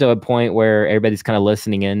 Will it get to a point where everybody's kind of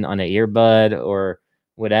listening in on an earbud or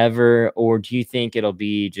whatever, or do you think it'll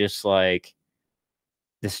be just like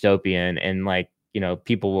dystopian and like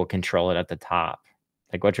people will control it at the top?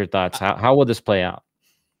 Like, what's your thoughts? How will this play out?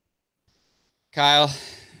 Kyle,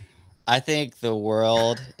 I think the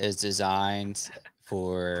world is designed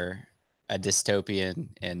for a dystopian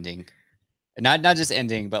ending. Not just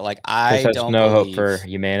ending, but like I There's don't no hope believe for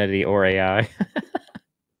humanity or AI.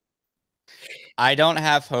 I don't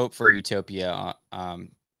have hope for utopia.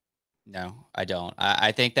 No, I don't.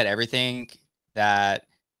 I think that everything that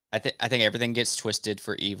I think everything gets twisted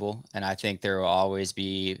for evil, and I think there will always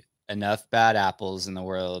be enough bad apples in the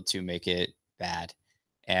world to make it bad.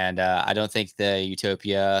 And I don't think the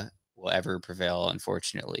utopia will ever prevail,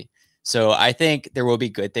 unfortunately. So I think there will be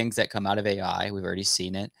good things that come out of AI. We've already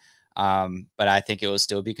seen it, but I think it will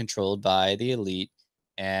still be controlled by the elite,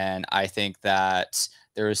 and I think that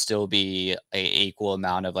there will still be a equal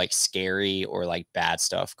amount of like scary or like bad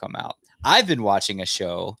stuff come out. I've been watching a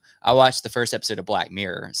show. I watched the first episode of Black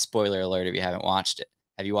Mirror. Spoiler alert if you haven't watched it.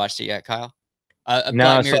 Have you watched it yet, Kyle? No,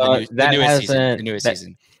 Black Mirror, so the that newest season. The hasn't newest that.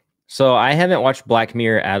 season. So I haven't watched Black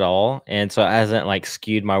Mirror at all, and so it hasn't like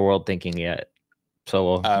skewed my world thinking yet. So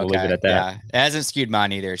we'll leave it Okay, at that. yeah, it hasn't skewed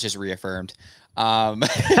mine either. It's just reaffirmed. So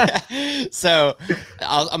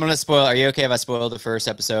I'm gonna spoil. Are you okay if I spoil the first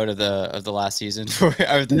episode of the last season or the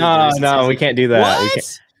recent No, we season? can't do that. We can't.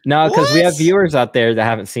 What? No, because we have What? viewers out there that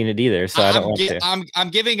haven't seen it either, so I don't want to. I'm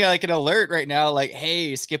giving like an alert right now, like,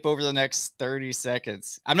 hey, skip over the next 30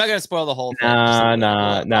 seconds. I'm not gonna spoil the whole thing. Just a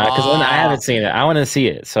No, little. because I haven't seen it. I want to see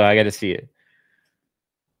it, so I got to see it.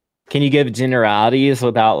 Can you give generalities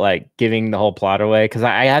without like giving the whole plot away? Because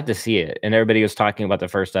I have to see it, and everybody was talking about the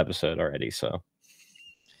first episode already. So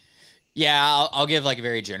Yeah, I'll give like a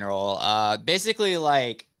very general. Basically,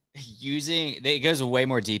 like it goes way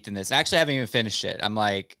more deep than this. Actually, I haven't even finished it. I'm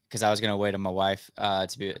like, because I was gonna wait on my wife to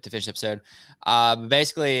finish the episode. But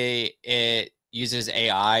basically, it uses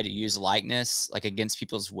AI to use likeness like against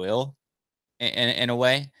people's will in a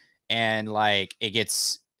way, and like it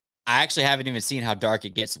gets. I actually haven't even seen how dark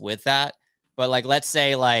it gets with that. But like, let's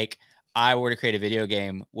say like I were to create a video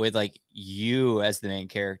game with like you as the main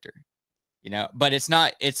character, but it's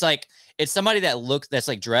not. It's like it's somebody that's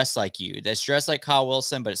like dressed like you, that's dressed like Kyle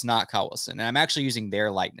Willson, but it's not Kyle Willson, and I'm actually using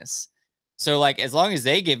their likeness. So like as long as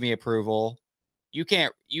they give me approval, you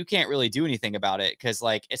can't really do anything about it, because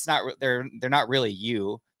like it's not they're not really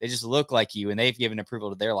you. They just look like you, and they've given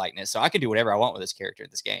approval to their likeness. So I can do whatever I want with this character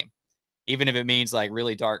in this game, even if it means like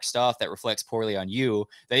really dark stuff that reflects poorly on you,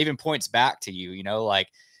 that even points back to you, like,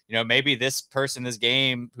 maybe this person, this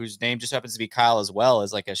game, whose name just happens to be Kyle as well,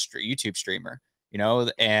 is like a YouTube streamer,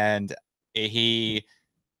 and he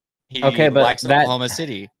okay, but likes Oklahoma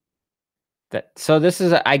City. So this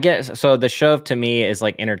is, I guess, so the show to me is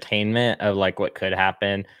like entertainment of like what could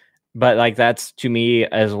happen, but like that's to me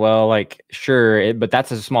as well. Like sure, but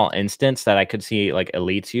that's a small instance that I could see like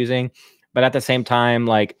elites using, but at the same time,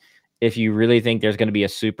 like if you really think there's going to be a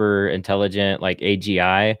super intelligent like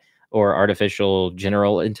AGI or artificial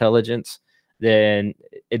general intelligence, then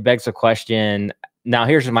it begs the question. Now,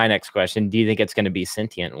 here's my next question: do you think it's going to be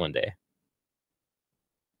sentient one day?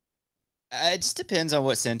 It just depends on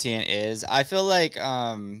what sentient is. I feel like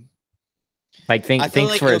thinks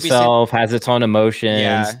for itself, has its own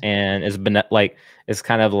emotions, and is like it's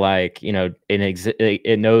kind of like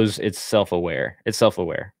it knows it's self-aware. It's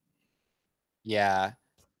self-aware. Yeah,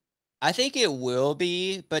 I think it will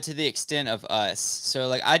be, but to the extent of us. So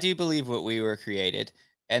like I do believe what we were created,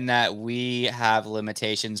 and that we have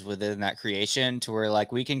limitations within that creation to where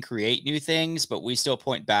like we can create new things, but we still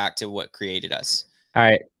point back to what created us. All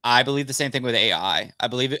right. I believe the same thing with AI. I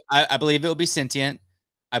believe it. I believe it will be sentient.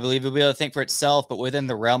 I believe it'll be able to think for itself, but within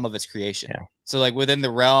the realm of its creation. Yeah. So like within the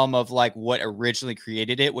realm of like what originally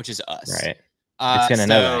created it, which is us. Right. It's gonna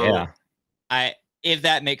know that. Yeah. If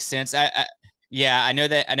that makes sense. Yeah, I know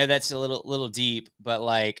that's a little deep, but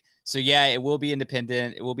like, so yeah, it will be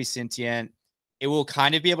independent. It will be sentient. it will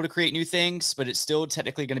kind of be able to create new things, but it's still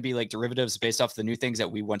technically going to be like derivatives based off the new things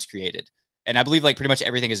that we once created. And I believe like pretty much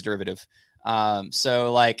everything is derivative.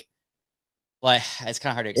 So like it's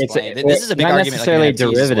kind of hard to explain. This is a big not argument, necessarily like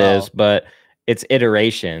derivatives, but it's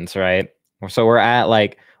iterations, right? So we're at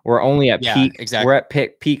like we're only at peak. Exactly. We're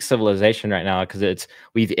at peak civilization right now because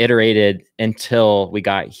we've iterated until we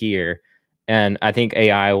got here, and I think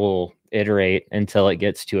AI will iterate until it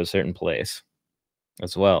gets to a certain place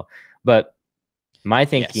as well. But my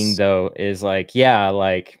thinking though is like, yeah,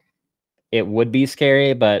 like it would be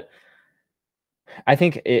scary, but I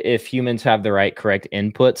think if humans have the right correct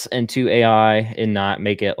inputs into AI and not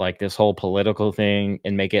make it like this whole political thing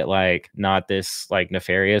and make it like not this like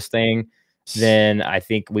nefarious thing, then I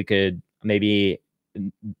think we could maybe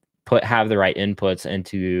have the right inputs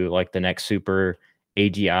into like the next super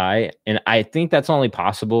AGI. And I think that's only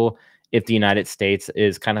possible if the United States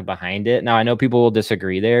is kind of behind it. Now I know people will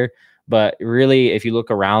disagree there, but really if you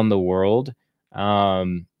look around the world,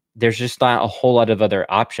 there's just not a whole lot of other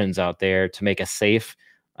options out there to make a safe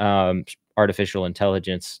artificial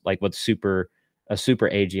intelligence like what's a super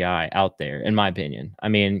AGI out there, in my opinion. I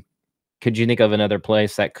mean, could you think of another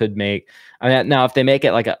place that could make? I mean, now if they make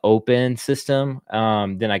it like an open system,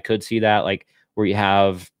 then I could see that, like where you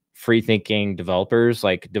have free thinking developers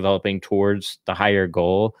like developing towards the higher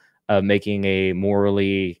goal of making a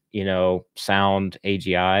morally, sound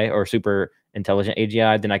AGI or super intelligent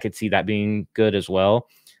AGI. Then I could see that being good as well.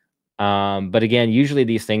 But again, usually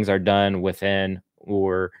these things are done within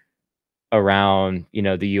or around,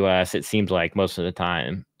 the US. It seems like most of the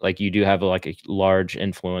time, like you do have like a large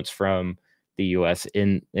influence from the US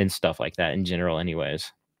in stuff like that in general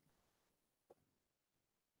anyways.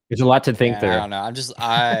 There's a lot to think through. I don't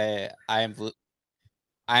know.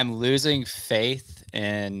 I'm losing faith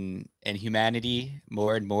in humanity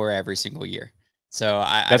more and more every single year. So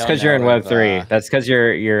that's because you're in Web3. That's because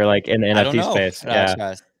you're like in the NFT space.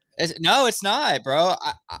 Yeah. No, it's not, bro.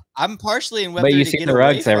 I'm partially in Web3 but you to see get the away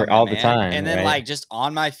rugs from all it, the man. time, and then right? like just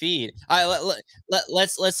on my feed.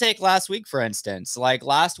 Let's take last week for instance. Like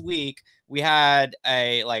last week we had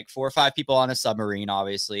like 4 or 5 people on a submarine,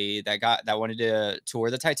 obviously that wanted to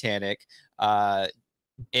tour the Titanic.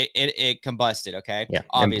 It combusted. Okay, yeah,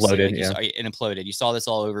 obviously, imploded. Like it imploded. You saw this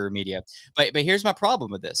all over media. But here's my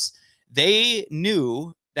problem with this. They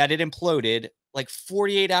knew that it imploded like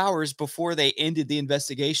 48 hours before they ended the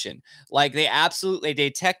investigation. Like they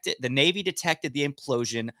detected, the Navy detected the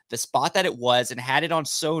implosion, the spot that it was, and had it on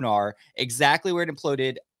sonar exactly where it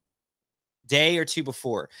imploded day or 2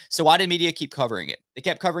 before. So why did media keep covering it? They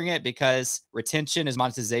kept covering it because retention is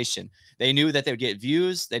monetization. They knew that they would get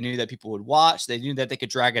views. They knew that people would watch. They knew that they could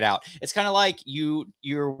drag it out. It's kind of like you're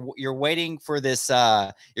waiting for this.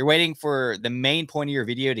 You're waiting for the main point of your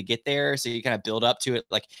video to get there. So you kind of build up to it.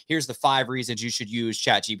 Like, here's the 5 reasons you should use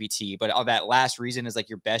ChatGPT. But all that last reason is like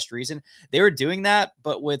your best reason. They were doing that,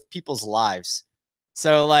 but with people's lives.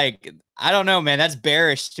 So like, I don't know, man, that's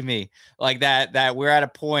bearish to me. Like that we're at a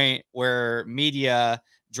point where media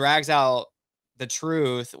drags out the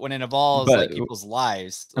truth when it involves like people's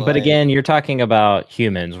lives. But again, you're talking about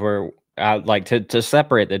humans. Where like to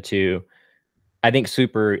separate the two, I think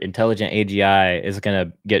super intelligent AGI is going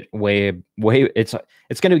to get way it's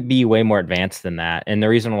going to be way more advanced than that. And the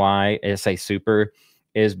reason why I say super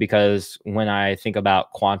is because when I think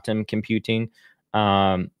about quantum computing,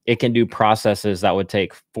 it can do processes that would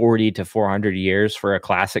take 40 to 400 years for a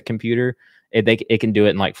classic computer. It can do it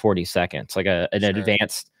in like 40 seconds, like an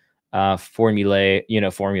advanced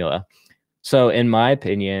formula. So in my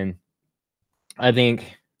opinion, I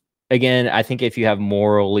think if you have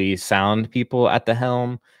morally sound people at the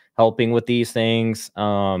helm helping with these things,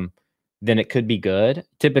 then it could be good.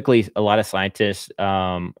 Typically, a lot of scientists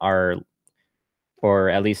are, or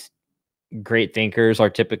at least great thinkers are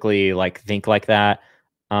typically think like that.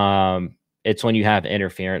 It's when you have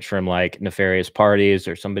interference from like nefarious parties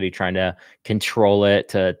or somebody trying to control it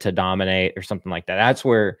to dominate or something like that. That's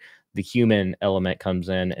where the human element comes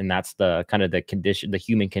in, and that's the kind of the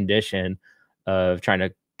human condition of trying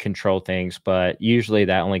to control things. But usually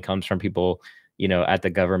that only comes from people, at the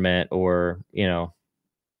government or,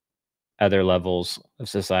 other levels of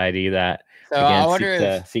society that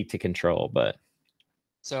seek to control. But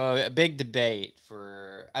so a big debate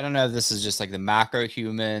for, I don't know if this is just like the macro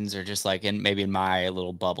humans or just like maybe in my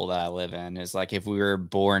little bubble that I live in, is like if we were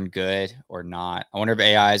born good or not. I wonder if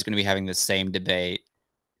AI is going to be having the same debate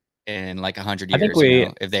in like 100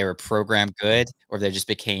 years. If they were programmed good or if they just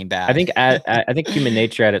became bad. I think human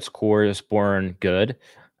nature at its core is born good,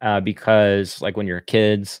 because like when you're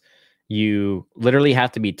kids, you literally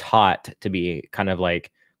have to be taught to be kind of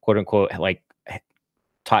like quote unquote like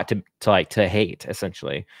taught to hate,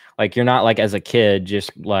 essentially. Like, you're not like, as a kid,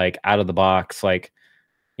 just like out of the box, like,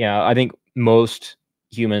 I think most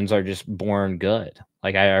humans are just born good.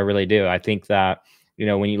 Like, I really do. I think that,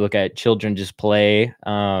 when you look at children just play,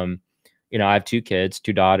 I have 2 kids,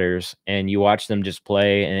 2 daughters, and you watch them just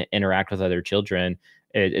play and interact with other children.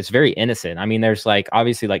 It's very innocent. I mean, there's like,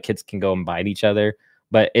 obviously, like, kids can go and bite each other,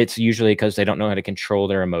 but it's usually because they don't know how to control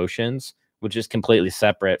their emotions, which is completely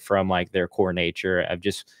separate from like their core nature of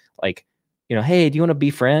just like, hey, do you want to be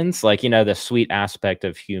friends? Like, the sweet aspect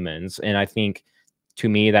of humans. And I think, to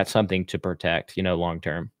me, that's something to protect, long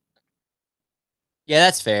term. Yeah,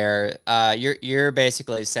 that's fair. You're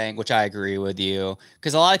basically saying, which I agree with you,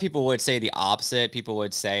 because a lot of people would say the opposite. People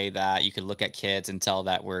would say that you could look at kids and tell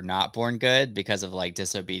that we're not born good because of like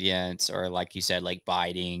disobedience, or like you said, like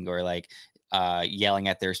biting, or like yelling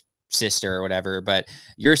at their sister or whatever. But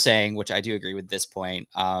you're saying, which I do agree with this point,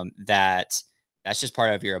 that that's just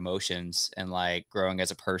part of your emotions and like growing as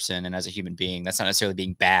a person and as a human being. That's not necessarily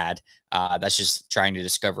being bad. That's just trying to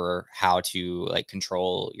discover how to like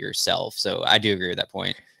control yourself. So I do agree with that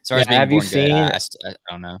point. As far as being Have you born good, seen? I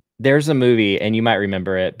don't know. There's a movie, and you might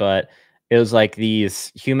remember it, but it was like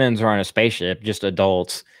these humans are on a spaceship, just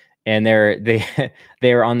adults, and they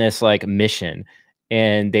they're on this like mission,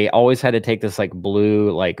 and they always had to take this like blue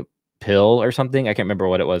like pill or something. I can't remember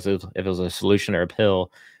what it was, if it was a solution or a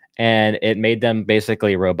pill, and it made them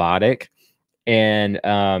basically robotic. And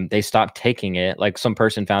they stopped taking it. Like, some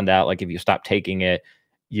person found out, like, if you stop taking it,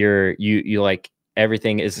 you like,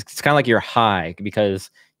 everything is, it's kind of like you're high,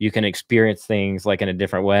 because you can experience things like in a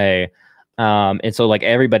different way. And so like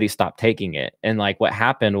everybody stopped taking it. And like what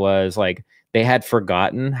happened was, like, they had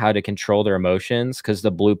forgotten how to control their emotions, because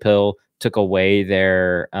the blue pill took away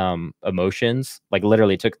their emotions, like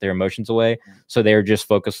literally took their emotions away. So they were just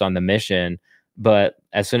focused on the mission. But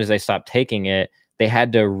as soon as they stopped taking it, they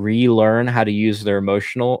had to relearn how to use their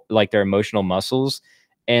emotional muscles.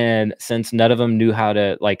 And since none of them knew how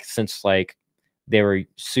to, like, since like they were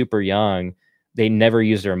super young, they never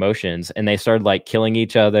used their emotions, and they started like killing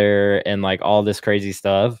each other and like all this crazy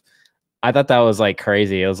stuff. I thought that was like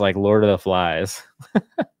crazy. It was like Lord of the Flies.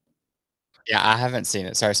 Yeah, I haven't seen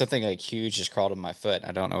it. Sorry, something like huge just crawled on my foot.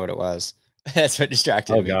 I don't know what it was. That's what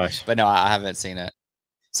distracted Oh me. gosh. But no, I haven't seen it.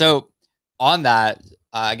 So on that,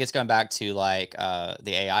 I guess going back to like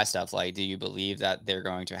the AI stuff, like, do you believe that they're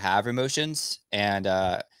going to have emotions? And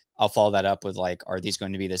I'll follow that up with like, are these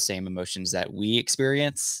going to be the same emotions that we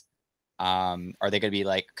experience? Are they going to be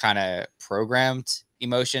like kind of programmed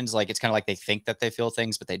emotions? Like, it's kind of like they think that they feel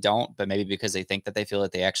things, but they don't. But maybe because they think that they feel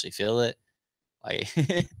it, they actually feel it. Like,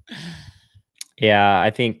 Yeah, I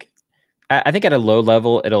think at a low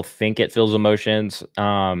level it'll think it feels emotions,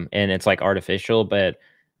 and it's like artificial, but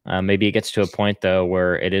maybe it gets to a point though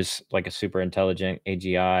where it is like a super intelligent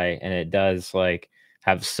AGI, and it does like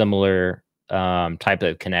have similar type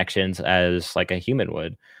of connections as like a human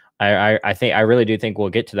would. I really do think we'll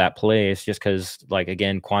get to that place, just because, like,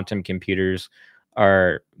 again, quantum computers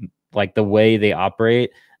are, like, the way they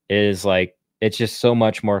operate is like, it's just so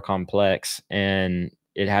much more complex, and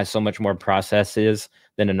it has so much more processes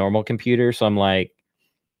than a normal computer. So I'm like,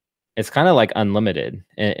 it's kind of like unlimited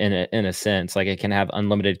in a sense. Like, it can have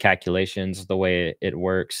unlimited calculations the way it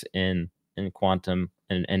works in quantum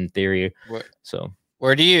and theory. where, So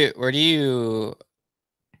where do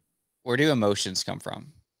emotions come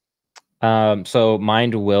from? so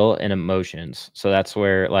mind, will, and emotions. So that's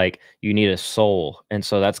where, like, you need a soul. And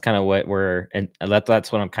so that's kind of what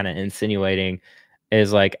that's what I'm kind of insinuating,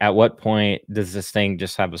 is like, at what point does this thing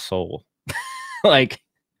just have a soul? Like,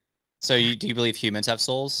 So do you believe humans have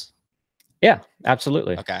souls? yeah,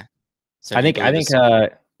 absolutely. Okay. So I think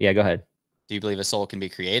yeah, go ahead. do you believe a soul can be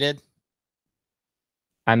created?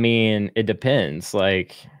 I mean, it depends.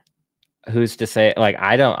 Like, who's to say? Like,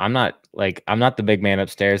 I'm not the big man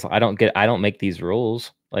upstairs. I don't make these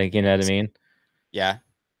rules. Like, you know what I mean? Yeah.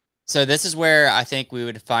 So this is where I think we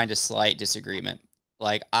would find a slight disagreement.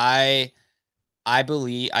 Like, I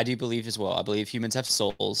do believe as well. I believe humans have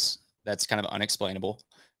souls. That's kind of unexplainable.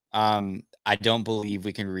 I don't believe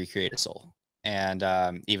we can recreate a soul.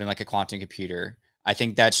 And even like a quantum computer, I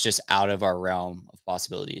think that's just out of our realm of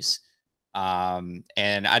possibilities. And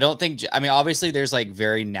I don't think, I mean, obviously there's like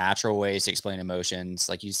very natural ways to explain emotions.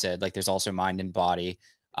 Like you said, like there's also mind and body.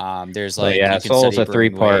 There's But like, yeah, you can soul's study a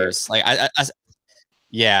brain three-part waves. Like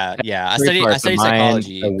yeah. I three I parts: the studied mind,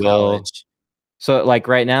 psychology the in will. college. So, like,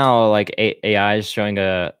 right now, like, AI is showing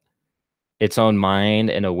its own mind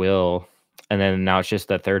and a will, and then now it's just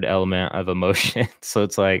the third element of emotion. So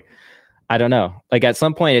it's like, I don't know. Like, at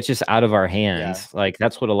some point, it's just out of our Yeah. hands. Like,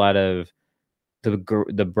 that's what a lot of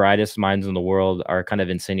the brightest minds in the world are kind of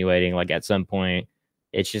insinuating like at some point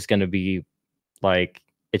it's just going to be like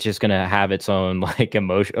it's just going to have its own like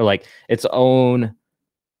emotion or like its own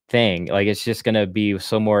thing. Like it's just going to be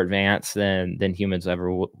so more advanced than humans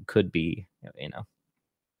ever could be, you know.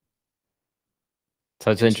 So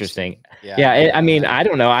it's interesting. Yeah, I mean, I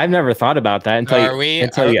don't know. I've never thought about that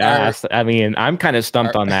until you asked. I mean, I'm kind of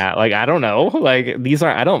stumped on that. Like, I don't know. Like these are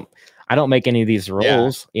I don't make any of these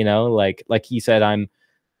rules, you know, like he said, I'm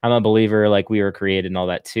a believer, like we were created and all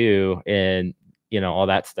that too, and you know, all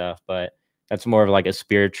that stuff. But that's more of like a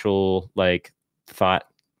spiritual like thought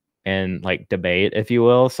and like debate, if you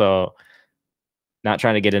will. So not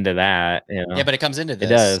trying to get into that, you know. Yeah, but it comes into this.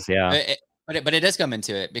 It does, yeah. But it does come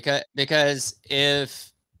into it because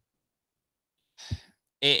if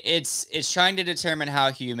it's trying to determine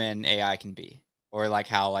how human AI can be, or like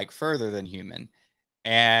how like further than human.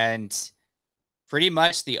 And pretty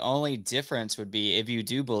much the only difference would be if you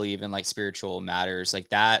do believe in like spiritual matters like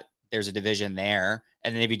that, there's a division there.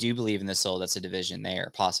 And then if you do believe in the soul, that's a division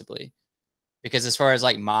there, possibly. Because as far as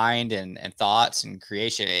like mind and thoughts and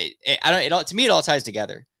creation, to me, it all ties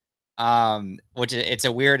together. Which it's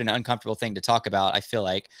a weird and uncomfortable thing to talk about, I feel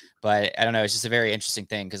like, but I don't know. It's just a very interesting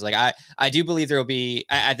thing. Cause like, I do believe there will be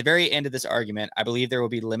at the very end of this argument, I believe there will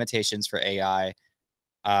be limitations for AI,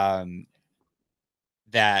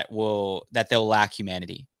 that they'll lack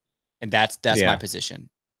humanity. And that's my position.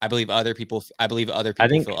 I believe other people feel otherwise. I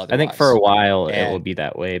think for a while it will be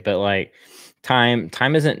that way, but like time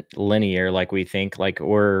isn't linear like we think. Like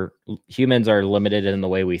humans are limited in the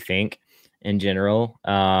way we think in general.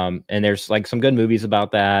 And there's like some good movies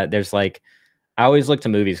about that. There's like I always look to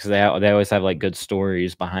movies because they always have like good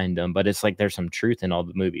stories behind them, but it's like there's some truth in all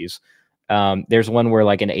the movies. There's one where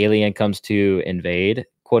like an alien comes to invade,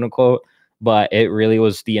 quote unquote, but it really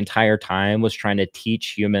was the entire time was trying to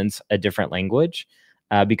teach humans a different language,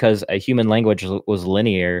 because a human language was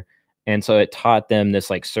linear. And so it taught them this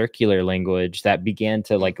like circular language that began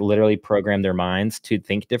to like literally program their minds to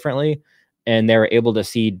think differently. And they were able to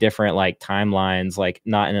see different like timelines, like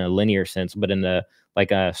not in a linear sense, but in the like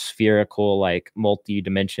a spherical, like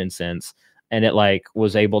multi-dimension sense. And it like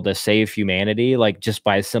was able to save humanity, like just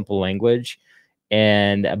by simple language.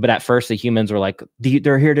 But at first the humans were like,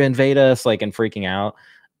 they're here to invade us, like, and freaking out,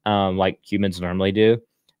 like humans normally do.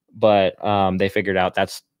 But they figured out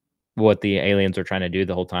that's what the aliens were trying to do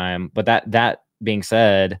the whole time. But that being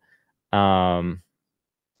said, I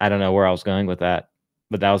don't know where I was going with that,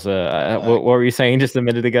 but that was what were you saying just a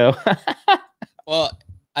minute ago? Well,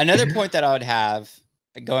 another point that I would have,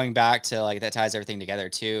 going back to like that ties everything together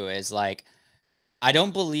too, is like I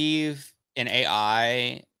don't believe an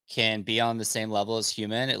AI can be on the same level as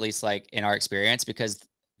human, at least like in our experience, because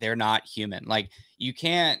they're not human. Like you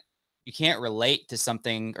can't relate to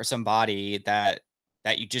something or somebody that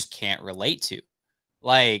you just can't relate to.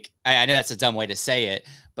 Like I know that's a dumb way to say it,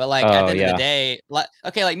 but like at the end of the day,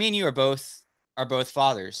 like me and you are both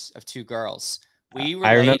fathers of two girls.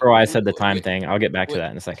 I remember why I said the time thing. I'll get back to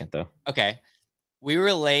that in a second though. Okay. We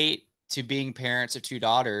relate to being parents of two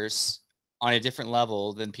daughters on a different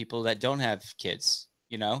level than people that don't have kids,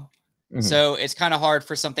 you know? Mm-hmm. So it's kind of hard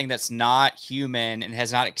for something that's not human and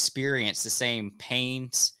has not experienced the same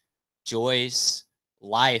pains, joys,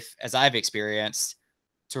 life as I've experienced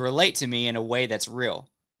to relate to me in a way that's real.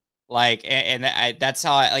 Like, that's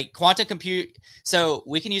how I like quantum compute. So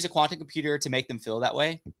we can use a quantum computer to make them feel that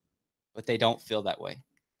way, but they don't feel that way.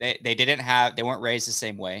 They weren't raised the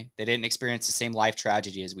same way. They didn't experience the same life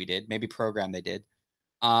tragedy as we did. Maybe program they did.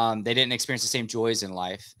 They didn't experience the same joys in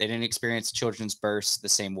life. They didn't experience children's births the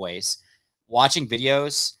same ways. Watching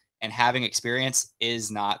videos and having experience is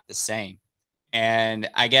not the same. And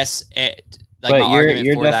I guess like my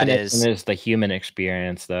argument for that is the human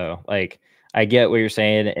experience, though. Like I get what you're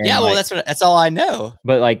saying. And yeah, well, that's all I know.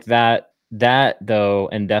 But like that though,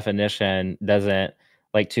 in definition, doesn't,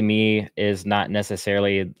 like, to me, is not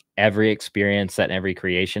necessarily every experience that every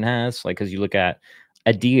creation has. Like, because you look at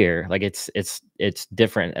a deer, like it's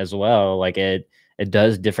different as well. Like it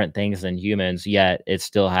does different things than humans, yet it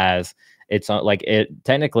still has its own, like, it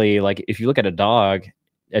technically, like if you look at a dog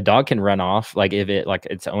can run off. Like if it, like,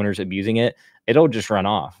 its owner's abusing it, it'll just run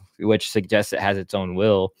off, which suggests it has its own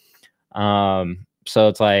will. So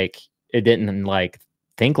it's like it didn't like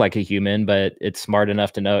think like a human, but it's smart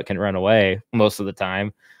enough to know it can run away most of the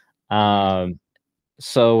time.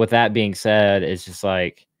 So with that being said, it's just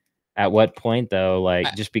like, at what point though,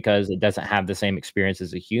 like just because it doesn't have the same experience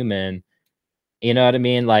as a human, you know what I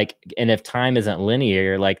mean? Like, and if time isn't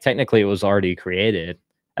linear, like technically it was already created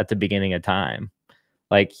at the beginning of time.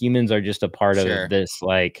 Like humans are just a part of this,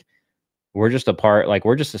 like, we're just a part, like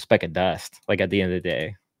we're just a speck of dust, like at the end of the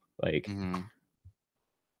day. Like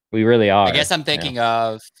we really are. I guess I'm thinking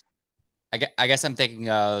of I guess I'm thinking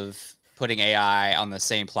of putting AI on the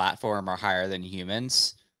same platform or higher than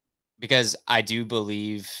humans, because I do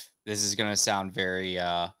believe this is going to sound very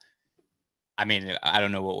I mean, I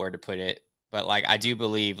don't know what word to put it, but like I do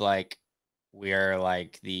believe like we are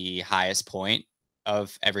like the highest point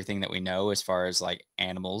of everything that we know as far as like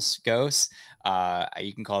animals goes.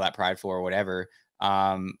 You can call that prideful or whatever.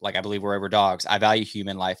 Like I believe we're over dogs. I value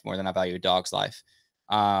human life more than I value a dog's life.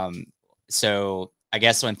 So I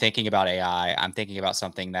guess when thinking about AI, I'm thinking about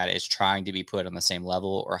something that is trying to be put on the same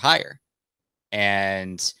level or higher.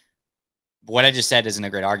 And what I just said isn't a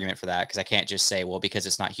great argument for that, because I can't just say, well, because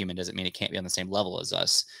it's not human doesn't mean it can't be on the same level as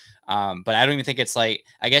us. But I don't even think it's like,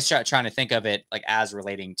 I guess trying to think of it like as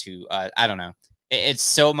relating to, I don't know. It's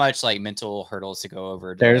so much like mental hurdles to go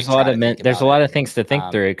over. There's like, a lot of things to think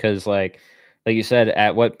through, because like you said,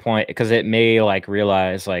 at what point, because it may like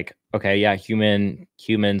realize like, okay, yeah,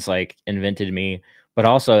 humans like invented me, but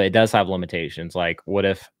also it does have limitations. Like what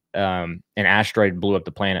if an asteroid blew up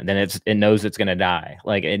the planet? Then it knows it's gonna die.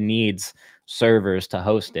 Like it needs servers to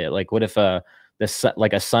host it. Like what if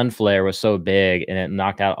like a sun flare was so big and it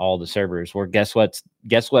knocked out all the servers? Well, guess what's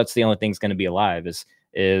the only thing's going to be alive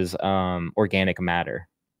is organic matter.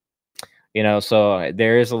 You know, so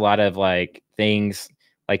there is a lot of like things,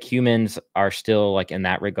 like humans are still like in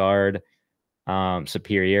that regard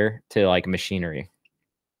superior to like machinery.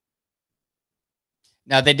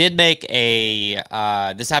 Now they did make a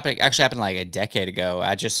this actually happened like a decade ago.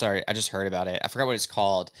 I just heard about it. I forgot what it's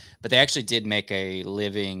called, but they actually did make a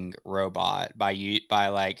living robot by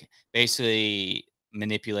like basically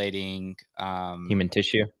manipulating Human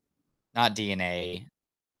tissue, not DNA.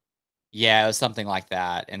 Yeah, it was something like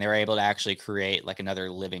that, and they were able to actually create like another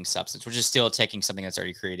living substance, which is still taking something that's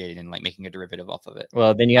already created and like making a derivative off of it.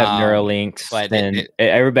 well, then you have Neuralinks. But then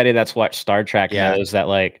everybody that's watched Star Trek knows that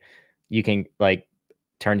like you can like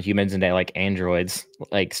turn humans into like androids.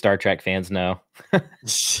 Like Star Trek fans know.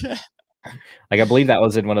 Like I believe that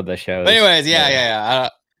was in one of the shows. But anyways, yeah.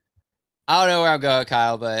 I don't know where I'm going,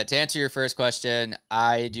 Kyle, but to answer your first question,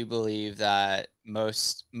 I do believe that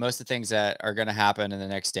most of the things that are going to happen in the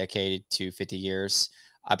next decade to 50 years,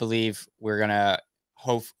 I believe we're going to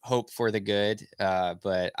hope for the good,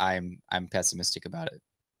 but I'm pessimistic about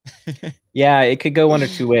it. Yeah, it could go one or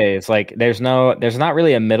two ways. Like there's not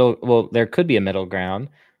really a middle, well, there could be a middle ground,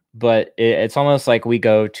 but it's almost like we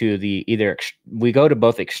go to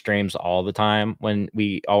both extremes all the time when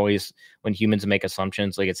humans make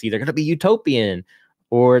assumptions. Like it's either going to be utopian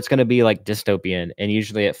or it's going to be like dystopian, and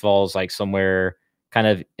usually it falls like somewhere kind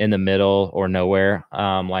of in the middle or nowhere.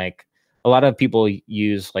 Like a lot of people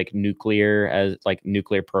use like nuclear as like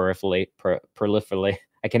nuclear proliferate.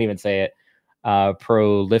 I can't even say it.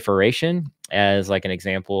 Proliferation as like an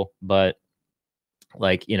example, but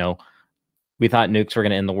like, you know, we thought nukes were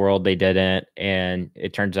going to end the world. They didn't. And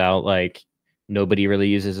it turns out like nobody really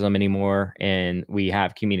uses them anymore. And we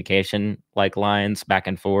have communication like lines back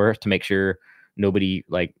and forth to make sure nobody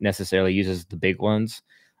like necessarily uses the big ones.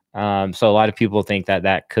 So a lot of people think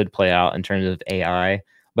that could play out in terms of AI,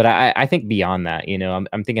 but I think beyond that, you know,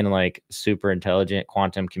 I'm thinking like super intelligent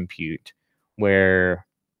quantum compute, where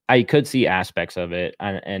I could see aspects of it,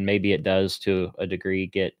 and maybe it does to a degree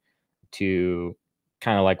get to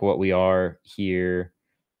kind of like what we are here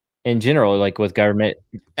in general, like with government.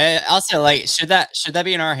 And also, like, should that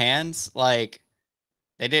be in our hands? Like,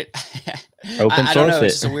 they did. Open I don't know. source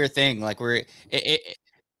It's just it. a weird thing. Like, like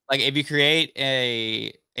if you create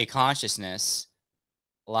a consciousness,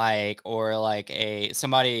 like, or like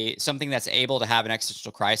something that's able to have an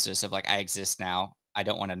existential crisis of like, I exist now, I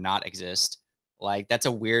don't want to not exist. Like that's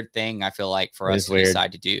a weird thing, I feel like, for us to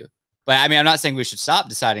decide to do. But I mean, I'm not saying we should stop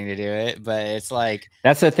deciding to do it, but it's like,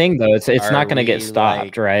 that's the thing though. It's not going to get stopped,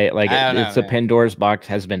 like, right? Like it's a Pandora's box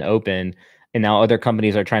has been opened, and now other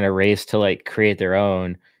companies are trying to race to like create their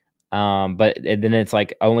own. But then it's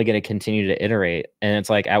like only going to continue to iterate, and it's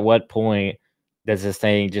like, at what point does this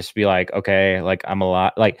thing just be like, okay, like I'm a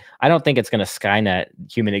lot, like I don't think it's going to Skynet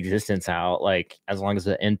human existence out, like as long as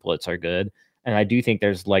the inputs are good. And I do think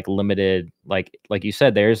there's like limited, like you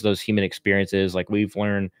said, there's those human experiences. Like we've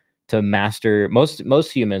learned to master, most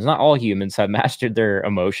humans, not all humans, have mastered their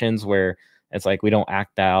emotions, where it's like we don't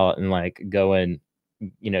act out and like go and,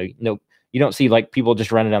 you know, you don't see like people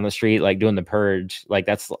just running down the street like doing the purge. Like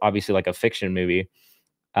that's obviously like a fiction movie.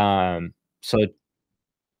 So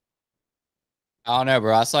I don't know,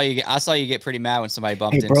 bro. I saw you get pretty mad when somebody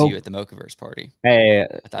bumped into you at the Mochaverse party. Hey,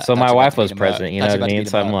 so my wife was present, you know what I mean?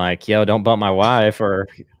 So I'm up. like, yo, don't bump my wife, or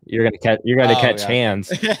you're gonna catch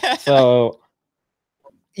hands. So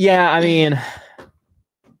yeah, I mean,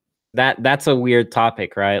 that's a weird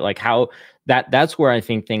topic, right? Like how that's where I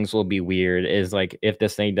think things will be weird is like if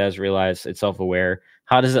this thing does realize it's self-aware,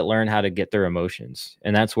 how does it learn how to get their emotions?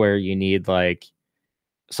 And that's where you need like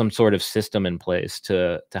some sort of system in place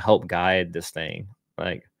to help guide this thing.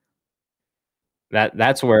 Like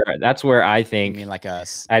that's where I think, You mean like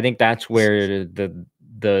us? I think that's where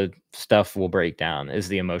the stuff will break down, is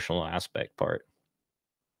the emotional aspect part.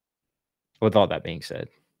 With all that being said.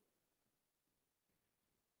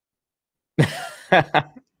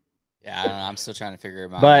 Yeah, I don't know. I'm still trying to figure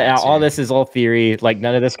it out. But all this is all theory. Like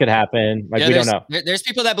none of this could happen. Like we don't know. There's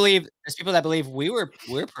people that believe we're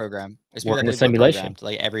programmed. There's people We're in a that believe simulation. we're programmed,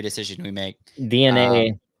 like every decision we make.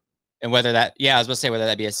 DNA. And whether that, I was supposed to say whether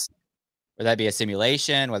that be a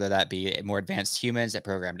simulation, whether that be more advanced humans that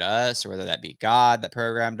programmed us, or whether that be God that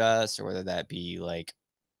programmed us, or whether that be like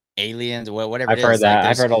aliens, or whatever. I've heard that. Like,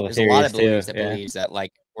 I've heard all the theories a lot of too. beliefs that believes that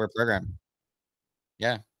like we're programmed.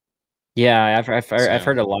 Yeah. Yeah, I've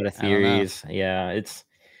heard a lot of theories. Yeah, it's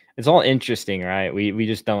all interesting, right? We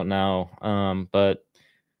just don't know. But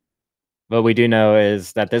what we do know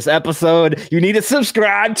is that this episode, you need to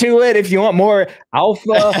subscribe to it if you want more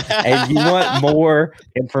alpha and you want more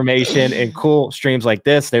information and cool streams like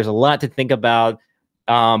this. There's a lot to think about.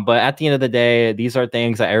 But at the end of the day, these are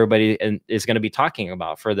things that everybody is going to be talking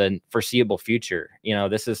about for the foreseeable future. You know,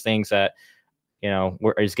 this is things that, you know,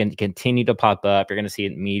 is going to continue to pop up. You're going to see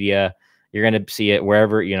it in media. You're going to see it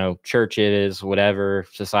wherever, you know, churches, whatever,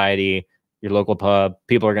 society, your local pub.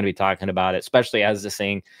 People are going to be talking about it, especially as this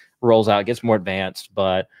thing rolls out, gets more advanced.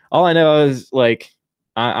 But all I know is like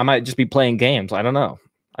I might just be playing games. I don't know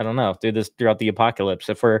throughout the apocalypse.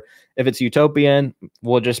 If it's utopian,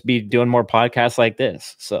 we'll just be doing more podcasts like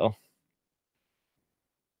this. So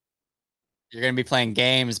you're gonna be playing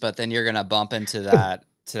games, but then you're gonna bump into that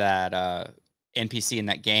NPC in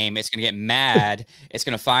that game. It's gonna get mad. It's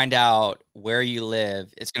gonna find out where you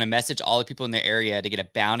live. It's gonna message all the people in the area to get a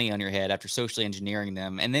bounty on your head after socially engineering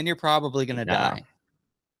them, and then you're probably gonna die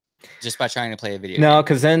just by trying to play a video game. No,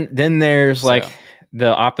 because then there's like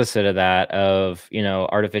the opposite of that, of, you know,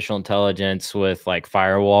 artificial intelligence with like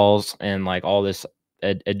firewalls and like all this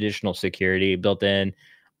additional security built in,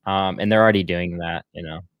 and they're already doing that. You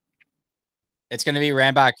know, it's going to be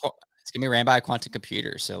ran by a quantum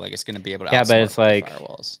computer, so like it's going to be able to but it's like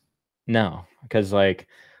firewalls. No, because like,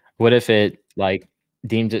 what if it like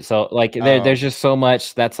deems itself like there's just so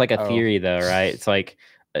much that's like a theory though, right?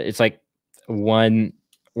 It's like one.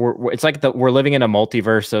 We're living in a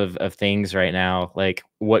multiverse of things right now. Like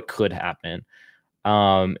what could happen,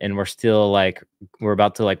 and we're still like we're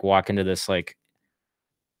about to like walk into this like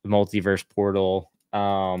multiverse portal.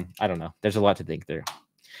 I don't know. There's a lot to think there.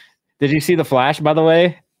 Did you see the Flash, by the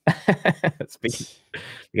way? Speaking,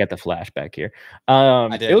 we got the Flash back here.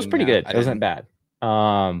 It was pretty good. It wasn't bad.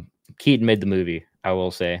 Keaton made the movie, I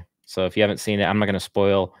will say. So if you haven't seen it, I'm not going to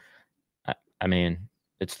spoil. I mean,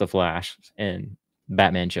 it's the Flash and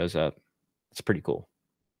Batman shows up. It's pretty cool.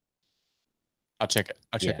 I'll check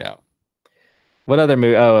it out. What other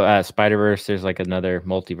movie? Oh, Spider-Verse. There's like another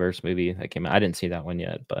multiverse movie that came out. I didn't see that one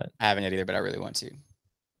yet, but I haven't yet either, but I really want to.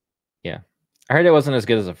 Yeah. I heard it wasn't as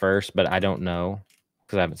good as the first, but I don't know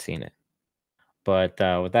because I haven't seen it. But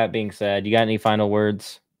with that being said, you got any final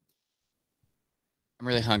words? I'm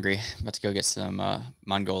really hungry. I'm about to go get some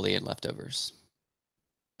Mongolian leftovers.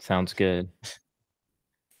 Sounds good.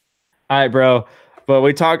 All right, bro. But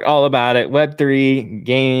we talked all about it. Web3,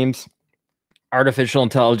 games, artificial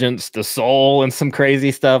intelligence, the soul, and some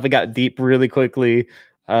crazy stuff. We got deep really quickly.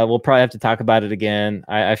 We'll probably have to talk about it again.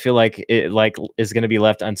 I feel like it is going to be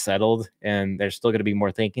left unsettled, and there's still going to be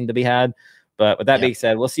more thinking to be had. But with that being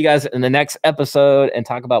said, we'll see you guys in the next episode and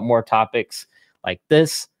talk about more topics like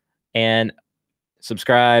this. And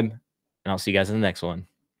subscribe, and I'll see you guys in the next one.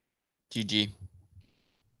 GG.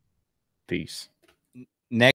 Peace.